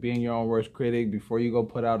 and being your own worst critic before you go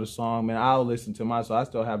put out a song. Man, I'll listen to my song. I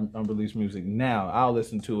still have unreleased music now. I'll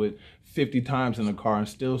listen to it 50 times in the car and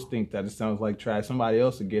still think that it sounds like trash. Somebody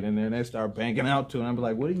else will get in there and they start banking out to it, and I'll be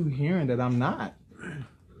like, what are you hearing that I'm not?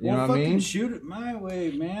 You know what I mean? Shoot it my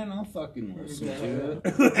way, man. I'll fucking listen to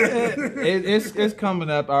it. It's coming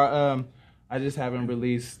up. I just haven't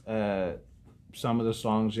released some of the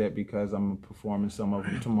songs yet because I'm performing some of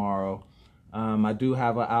them tomorrow. I do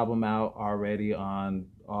have an album out already on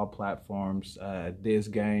all platforms. This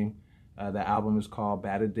Game. The album is called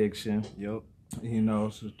Bad Addiction. Yep. You know,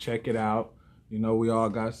 so check it out. You know, we all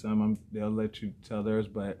got some. They'll let you tell theirs,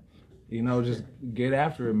 but you know, just get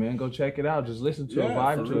after it, man. Go check it out. Just listen to it,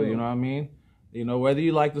 vibe to it. You know what I mean? You know, whether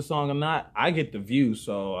you like the song or not, I get the view.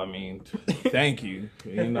 So I mean, thank you.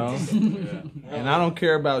 You know, and I don't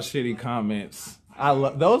care about shitty comments.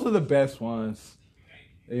 Those are the best ones.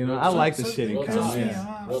 You know, I like the shitty comments.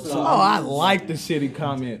 I like the shitty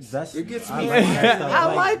comments. It gets me.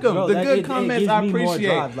 I like them. Bro, The that- good it comments gives I me more appreciate.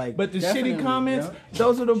 drive, like, But the definitely, shitty comments, yeah.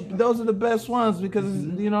 those are the best ones because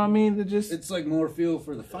you know what I mean. They're just It's like more fuel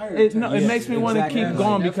for the fire. it makes me want to exactly. keep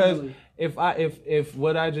going Definitely. because if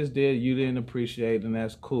what I just did you didn't appreciate, then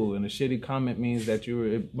that's cool. And a shitty comment means that you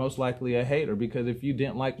were most likely a hater, because if you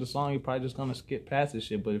didn't like the song, you're probably just gonna skip past this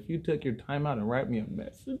shit. But if you took your time out and write me a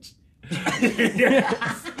message.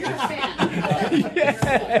 Yes. You're a fan.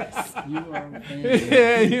 Yes. You are a fan.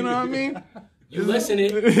 Yeah, you know what I mean? You listening.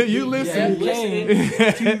 You listen.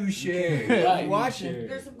 Touche. Right. Watching.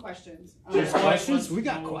 There's some questions. Questions? We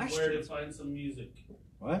got Where questions. to find some music?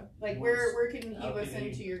 What? Like where can he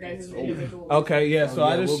listen to your guys' individual? Okay, yeah. So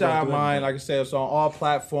I yeah, just we'll go shout out through it. mine. Like I said, it's on all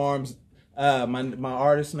platforms. My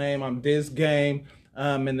artist name, I'm This Game.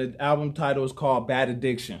 And the album title is called Bad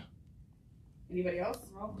Addiction. Anybody else?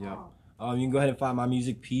 Yep. You can go ahead and find my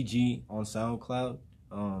music PG on SoundCloud.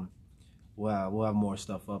 We'll have more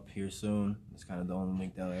stuff up here soon. It's kind of the only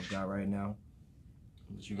link that I've got right now.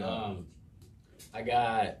 What you got? I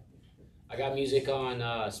got music on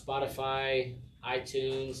Spotify,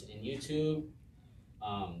 iTunes, and YouTube.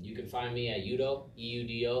 You can find me at Udo,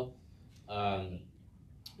 EUDO.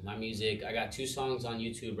 My music, I got 2 songs on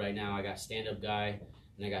YouTube right now. I got Stand Up Guy,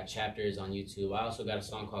 and I got Chapters on YouTube. I also got a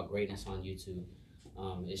song called Greatness on YouTube.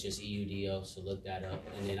 It's just EUDO, so look that up.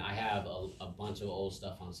 And then I have a bunch of old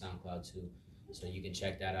stuff on SoundCloud too, so you can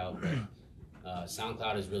check that out. But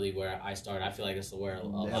SoundCloud is really where I started. I feel like it's where a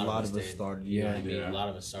lot of us started. You know Yeah, what I mean? A lot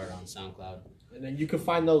of us started on SoundCloud. And then you can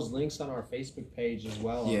find those links on our Facebook page as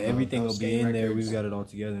well. Yeah, on, everything will Ghost be Gang in there. Records. We've got it all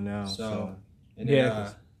together now. So, and Yeah, then,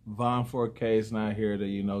 'cause Von 4K is not here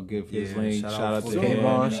to give his link. Shout out to 4K him.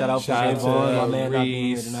 Von. Shout out 4K Von, my man, not being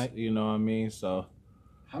here Reese, tonight. you know what I mean? So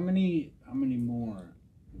How many more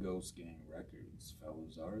Ghost Gang records,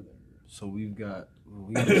 fellas, are there? So we got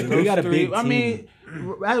a big team. I mean,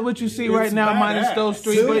 what you see right now, minus those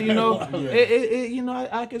 3, but you know, I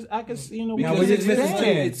can, you know, we Because can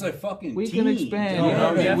expand. it's a fucking We team. can expand, Oh, you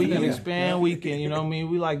know what I mean? We can yeah. expand, we can, you know what I mean?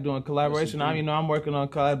 We like doing collaboration. I'm working on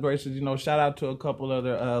collaborations, you know, shout out to a couple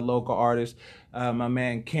other local artists. My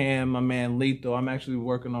man Cam, my man Lethal. I'm actually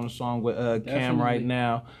working on a song with Cam right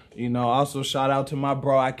now. You know, also shout out to my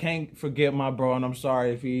bro. I can't forget my bro, and I'm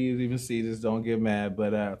sorry if he even sees this, don't get mad,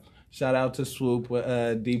 but shout out to Swoop with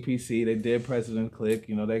DPC. They did President Click.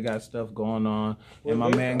 You know, they got stuff going on. And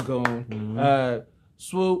my man Goon. Mm-hmm.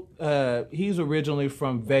 Swoop, he's originally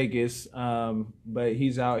from Vegas, but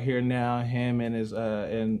he's out here now. Him and his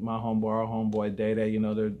and my homeboy Day, you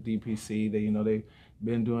know, they're DPC. They've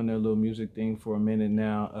been doing their little music thing for a minute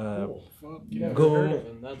now.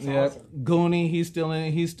 Goonie, he's still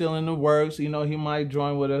in the works. You know, he might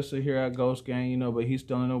join with us here at Ghost Gang, you know, but he's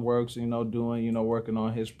still in the works, you know, working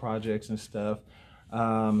on his projects and stuff.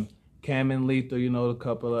 Cam and Lethal, you know, a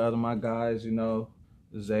couple of other my guys, you know,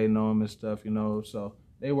 Zay know him and stuff, you know. So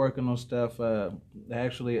they working on stuff.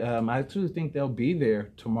 Actually, I actually think they'll be there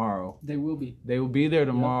tomorrow. They will be. They will be there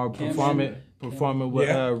tomorrow performing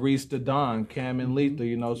with Reese the Don, Cam and Lethal,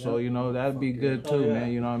 you know. So, you know, that'd be good too,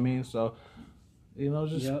 man. You know what I mean? So, you know,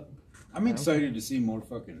 just... I'm excited to see more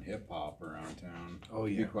fucking hip hop around town. Oh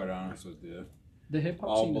yeah. To be quite honest with you. The hip hop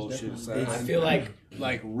all scene bullshit is aside. I feel like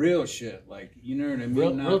real shit. Like, you know what I mean?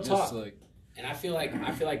 real Not talk. just like. And I feel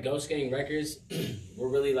like Ghost Gang Records, we're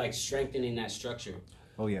really like strengthening that structure.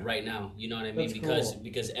 Oh yeah. Right now, you know what I mean? That's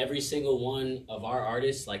Because every single one of our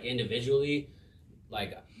artists, like individually,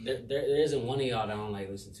 like there isn't one of y'all that I don't like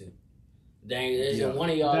listen to. There isn't one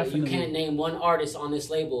of y'all. Definitely. You can't name one artist on this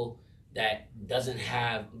label that doesn't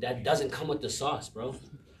come with the sauce, bro.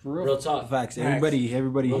 For real talk. Facts. Everybody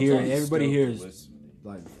Real here, talk. everybody here is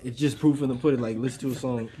like, it's just proof in the pudding. Like, listen to a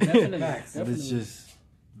song. Definitely. But it's just,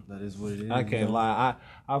 that is what it is. I can't lie.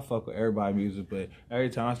 I fuck with everybody's music, but every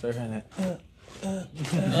time I start hearing that,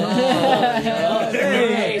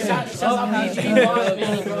 Hey, shout out PG, you know what I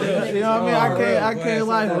mean? I can't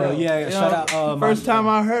lie, bro. Yeah, shout out. First time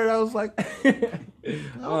I heard it, I was like,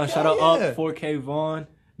 shout out Up, 4K Vaughn,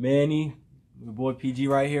 Manny, my boy PG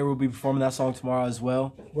right here. We'll be performing that song tomorrow as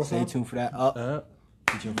well. Stay tuned for that. Up.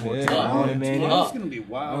 Featuring 4K Vaughn and Manny. It's gonna be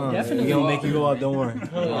wild. Definitely. We're gonna make you go up. Don't worry.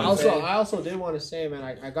 I also did want to say, man,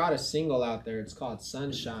 I got a single out there. It's called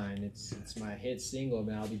Sunshine. It's my hit single,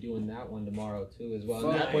 man. I'll be doing that one tomorrow too as well.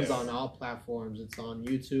 And that one's on all platforms. It's on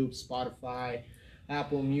YouTube, Spotify,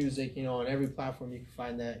 Apple Music, you know, on every platform you can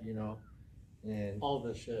find that, you know. And all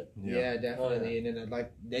this shit. Yeah, definitely. And then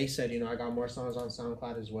like they said, you know, I got more songs on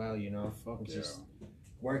SoundCloud as well, you know. It's just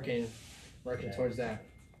working towards that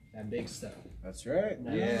big stuff. That's right.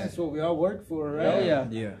 Yeah. That's what we all work for, right? Hell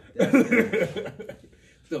yeah. Yeah.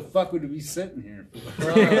 The fuck would we be sitting here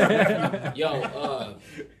for? Yo,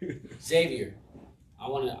 Xavier, I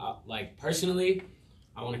want to, like, personally,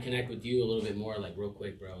 I want to connect with you a little bit more, like, real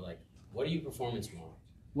quick, bro. Like, what are you performing tomorrow?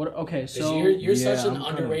 What? Okay, so you're such an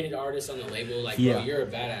underrated artist on the label, like, Yeah. bro. You're a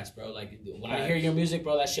badass, bro. Like, when I hear your music,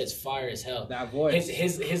 bro, that shit's fire as hell. That voice.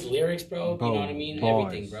 His lyrics, bro. You know what I mean? Bars.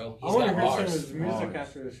 Everything, bro. I He's want to got hear some of bars. his music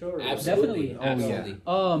after the show. Absolutely. Definitely.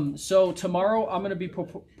 Absolutely. So tomorrow I'm gonna be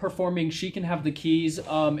performing "She Can Have the Keys."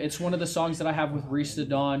 It's one of the songs that I have with Reese the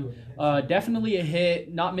Dawn. Definitely a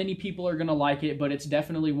hit. Not many people are gonna like it, but it's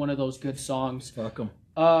definitely one of those good songs. fuck them.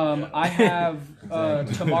 I have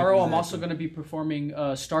tomorrow. I'm also gonna be performing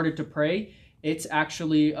 "Started to Pray." It's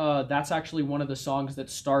actually that's actually one of the songs that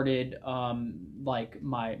started like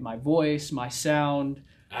my voice, my sound,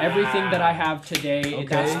 everything that I have today. Okay.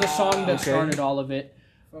 That's the song that Okay. started all of it.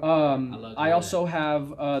 I also have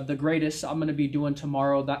The Greatest I'm going to be doing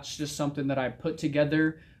tomorrow. That's just something that I put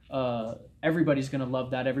together. Everybody's going to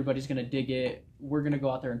love that. Everybody's going to dig it. We're going to go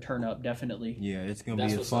out there and turn up, definitely. Yeah, it's gonna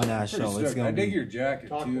be a fun ass show. It's gonna I dig be. your jacket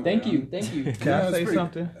too. Thank man. you. Thank you. Can I say pretty-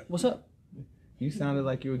 something? What's up? You sounded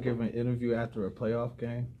like you were giving an interview after a playoff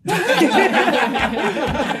game.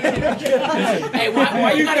 Hey,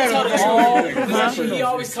 why you gotta tell the truth? Because he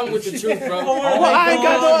always come with the truth, bro. Well, I ain't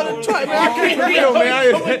got no other choice, man. I keep it real,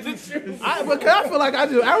 man. Because I feel like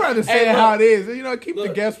I'd rather say it how it is. You know, keep the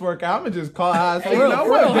guesswork out. I'm going to just call how I feel. You know, it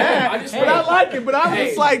wasn't bad, but I like it. But I was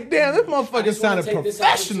just like, damn, this motherfucker sounded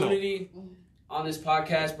professional. On this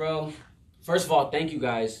podcast, bro. First of all, thank you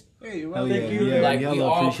guys. Hey, Hell well, yeah, thank you. yeah, Like, we we all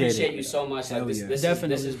all appreciate appreciate it. you so much. Like, Hell this yeah.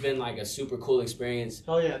 this has been like a super cool experience.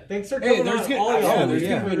 Hell yeah! Thanks for Hey, coming there's on. good. All Yeah, y'all. there's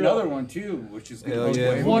Yeah. gonna be another one too, which is Hell gonna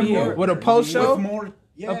yeah. be One more. With a post show? With more,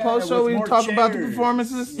 A post show we with more talk about the chairs.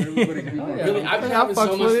 performances? Everybody can be more Really, I've been I having so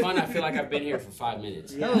fucks much with it. fun. I feel like I've been here for 5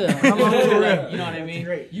 minutes. Hell yeah. I'm on to it. You know what I mean?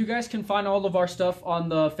 Great. You guys can find all of our stuff on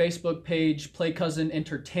the Facebook page, Play Cousin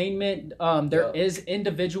Entertainment. There is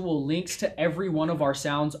individual links to every one of our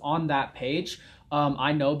sounds on that page.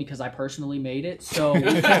 I know because I personally made it, so we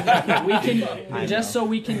can just so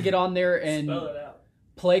we can get on there and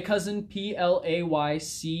Play Cousin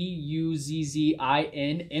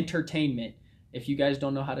PlayCuzzin Entertainment. If you guys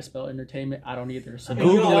don't know how to spell entertainment, I don't either. So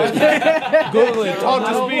Google it. Google it. Talk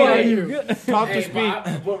to speed. Talk to Hey, speed.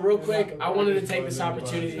 but real quick, I wanted to take this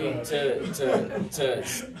opportunity to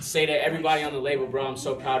say to everybody on the label, bro, I'm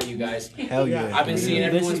so proud of you guys. Hell yeah. I've been seeing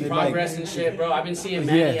everyone's This is progress like- and shit, bro. I've been seeing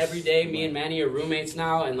Manny Yes. every day. Me and Manny are roommates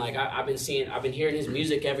now, and like I've been hearing his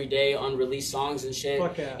music every day, unreleased songs and shit.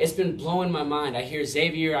 Fuck yeah. It's been blowing my mind. I hear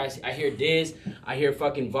Xavier, I hear Diz, I hear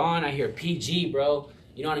fucking Vaughn, I hear PG, bro.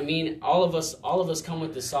 You know what I mean? All of us come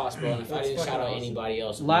with the sauce, bro. And if I didn't shout out anybody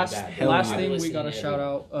else, last I'd be thing we listening gotta to shout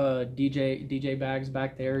out DJ Bags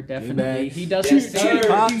back there. Definitely, Bags. he does his thing.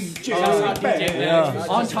 Shout out DJ Bags.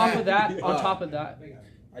 On top of that,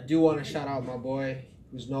 I do want to shout out my boy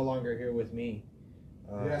who's no longer here with me.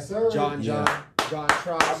 Yes, sir. John Trout.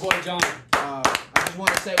 Our boy John. I just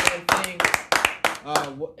want to say one thing.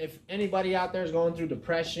 If anybody out there is going through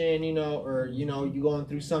depression, or you going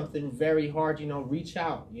through something very hard, reach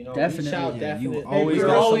out. Definitely. Reach out. Yeah, definitely. you always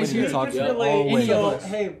got somebody to talk to. Always. Always.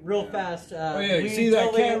 Hey, real fast. Oh yeah, you see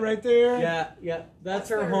that cat right there? Yeah. That's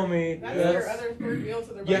her homie. That's their other third meal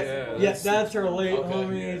to their Yeah, that's her late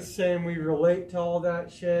homie saying we relate to all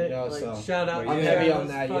that shit. Shout out. I'm heavy on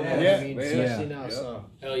that.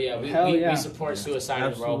 Hell yeah, we support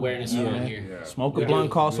suicidal awareness around here. Smoke a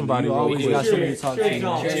blunt, call somebody. You always got somebody to talk to.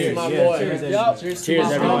 Cheers, my boy. Cheers,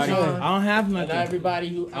 everybody. I don't have nothing. And everybody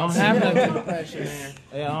who I don't have nothing. depression, man.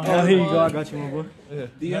 Oh, here you go. I got you, my boy.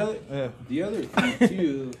 The other thing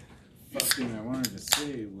too, fucking I wanted to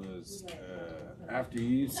say was after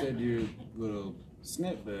you said your little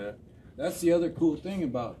snippet, that's the other cool thing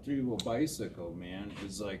about Three Wheel Bicycle, man,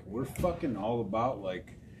 is like we're fucking all about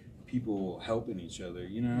like people helping each other,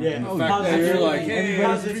 Yeah. And the fact that you're like, hey,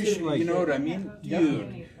 I appreciate, you know what I mean,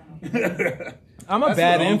 dude. I'm a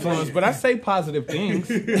bad influence, but I say positive things.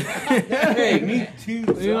 Hey, me too.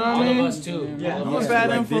 You know what I mean? All of us too. Yeah, I'm a bad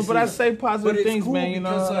influence, but I say positive things, cool man.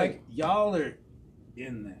 Because like y'all are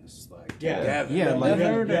in this, like together. Yeah,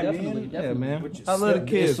 man. I love the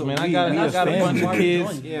kids, man. I got a bunch of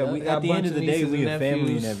kids. Yeah, at the end of the day, we a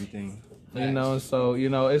family and everything. So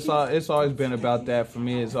it's always been about that for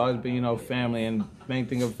me. It's always been family, and main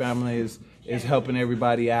thing of family is helping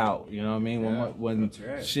everybody out. You know what I mean? When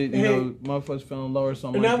shit, motherfuckers feeling low or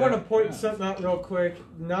something. And I want to point something out real quick.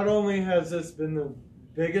 Not only has this been the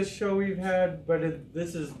biggest show we've had, but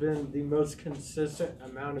this has been the most consistent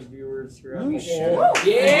amount of viewers throughout the show.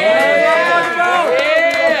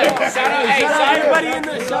 Shout out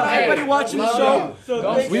everybody watching the show.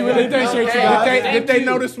 We really appreciate you guys. Did they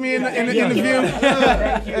notice me in the interview?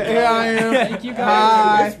 Here I am. Thank you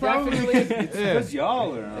guys. Hi. It's because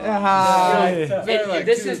y'all are on. Hi.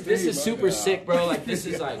 This is super sick, bro. Like this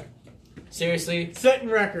is like seriously setting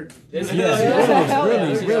record. This is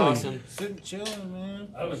really awesome. Sitting chilling, man.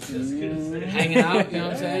 I was just gonna say. Hanging out, you know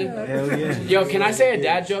what I'm saying? Hell yeah. Yo, can I say a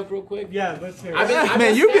dad joke real quick? Yeah, let's hear it.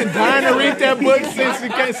 Man, you've been dying to read that book since you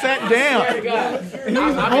sat down.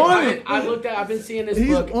 I've been seeing this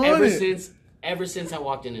book ever since I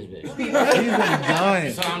walked in this bitch. He's been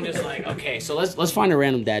dying. So I'm just like, okay, so let's find a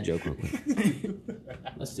random dad joke real quick.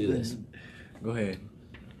 Let's do this. Go ahead.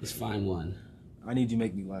 Let's find one. I need you to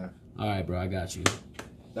make me laugh. All right, bro, I got you.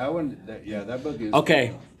 That one, that book is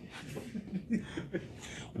okay.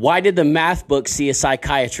 Why did the math book see a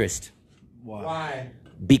psychiatrist? Why?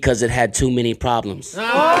 Because it had too many problems.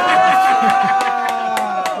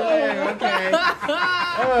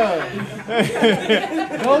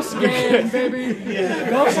 Ghost game, baby.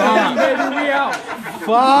 Ghost game, baby. We out.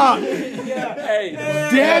 Fuck. Hey.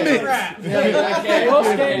 Damn it.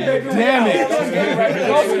 Ghost game, baby. Damn it.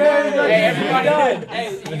 Ghost game, baby. Hey, everybody. Hey,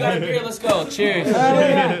 you got a beer. Let's go. Cheers.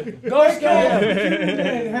 Ghost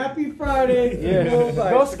game. Happy Friday.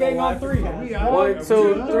 Ghost game on 3. 1,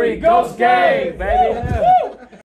 2, 3. Ghost game, baby.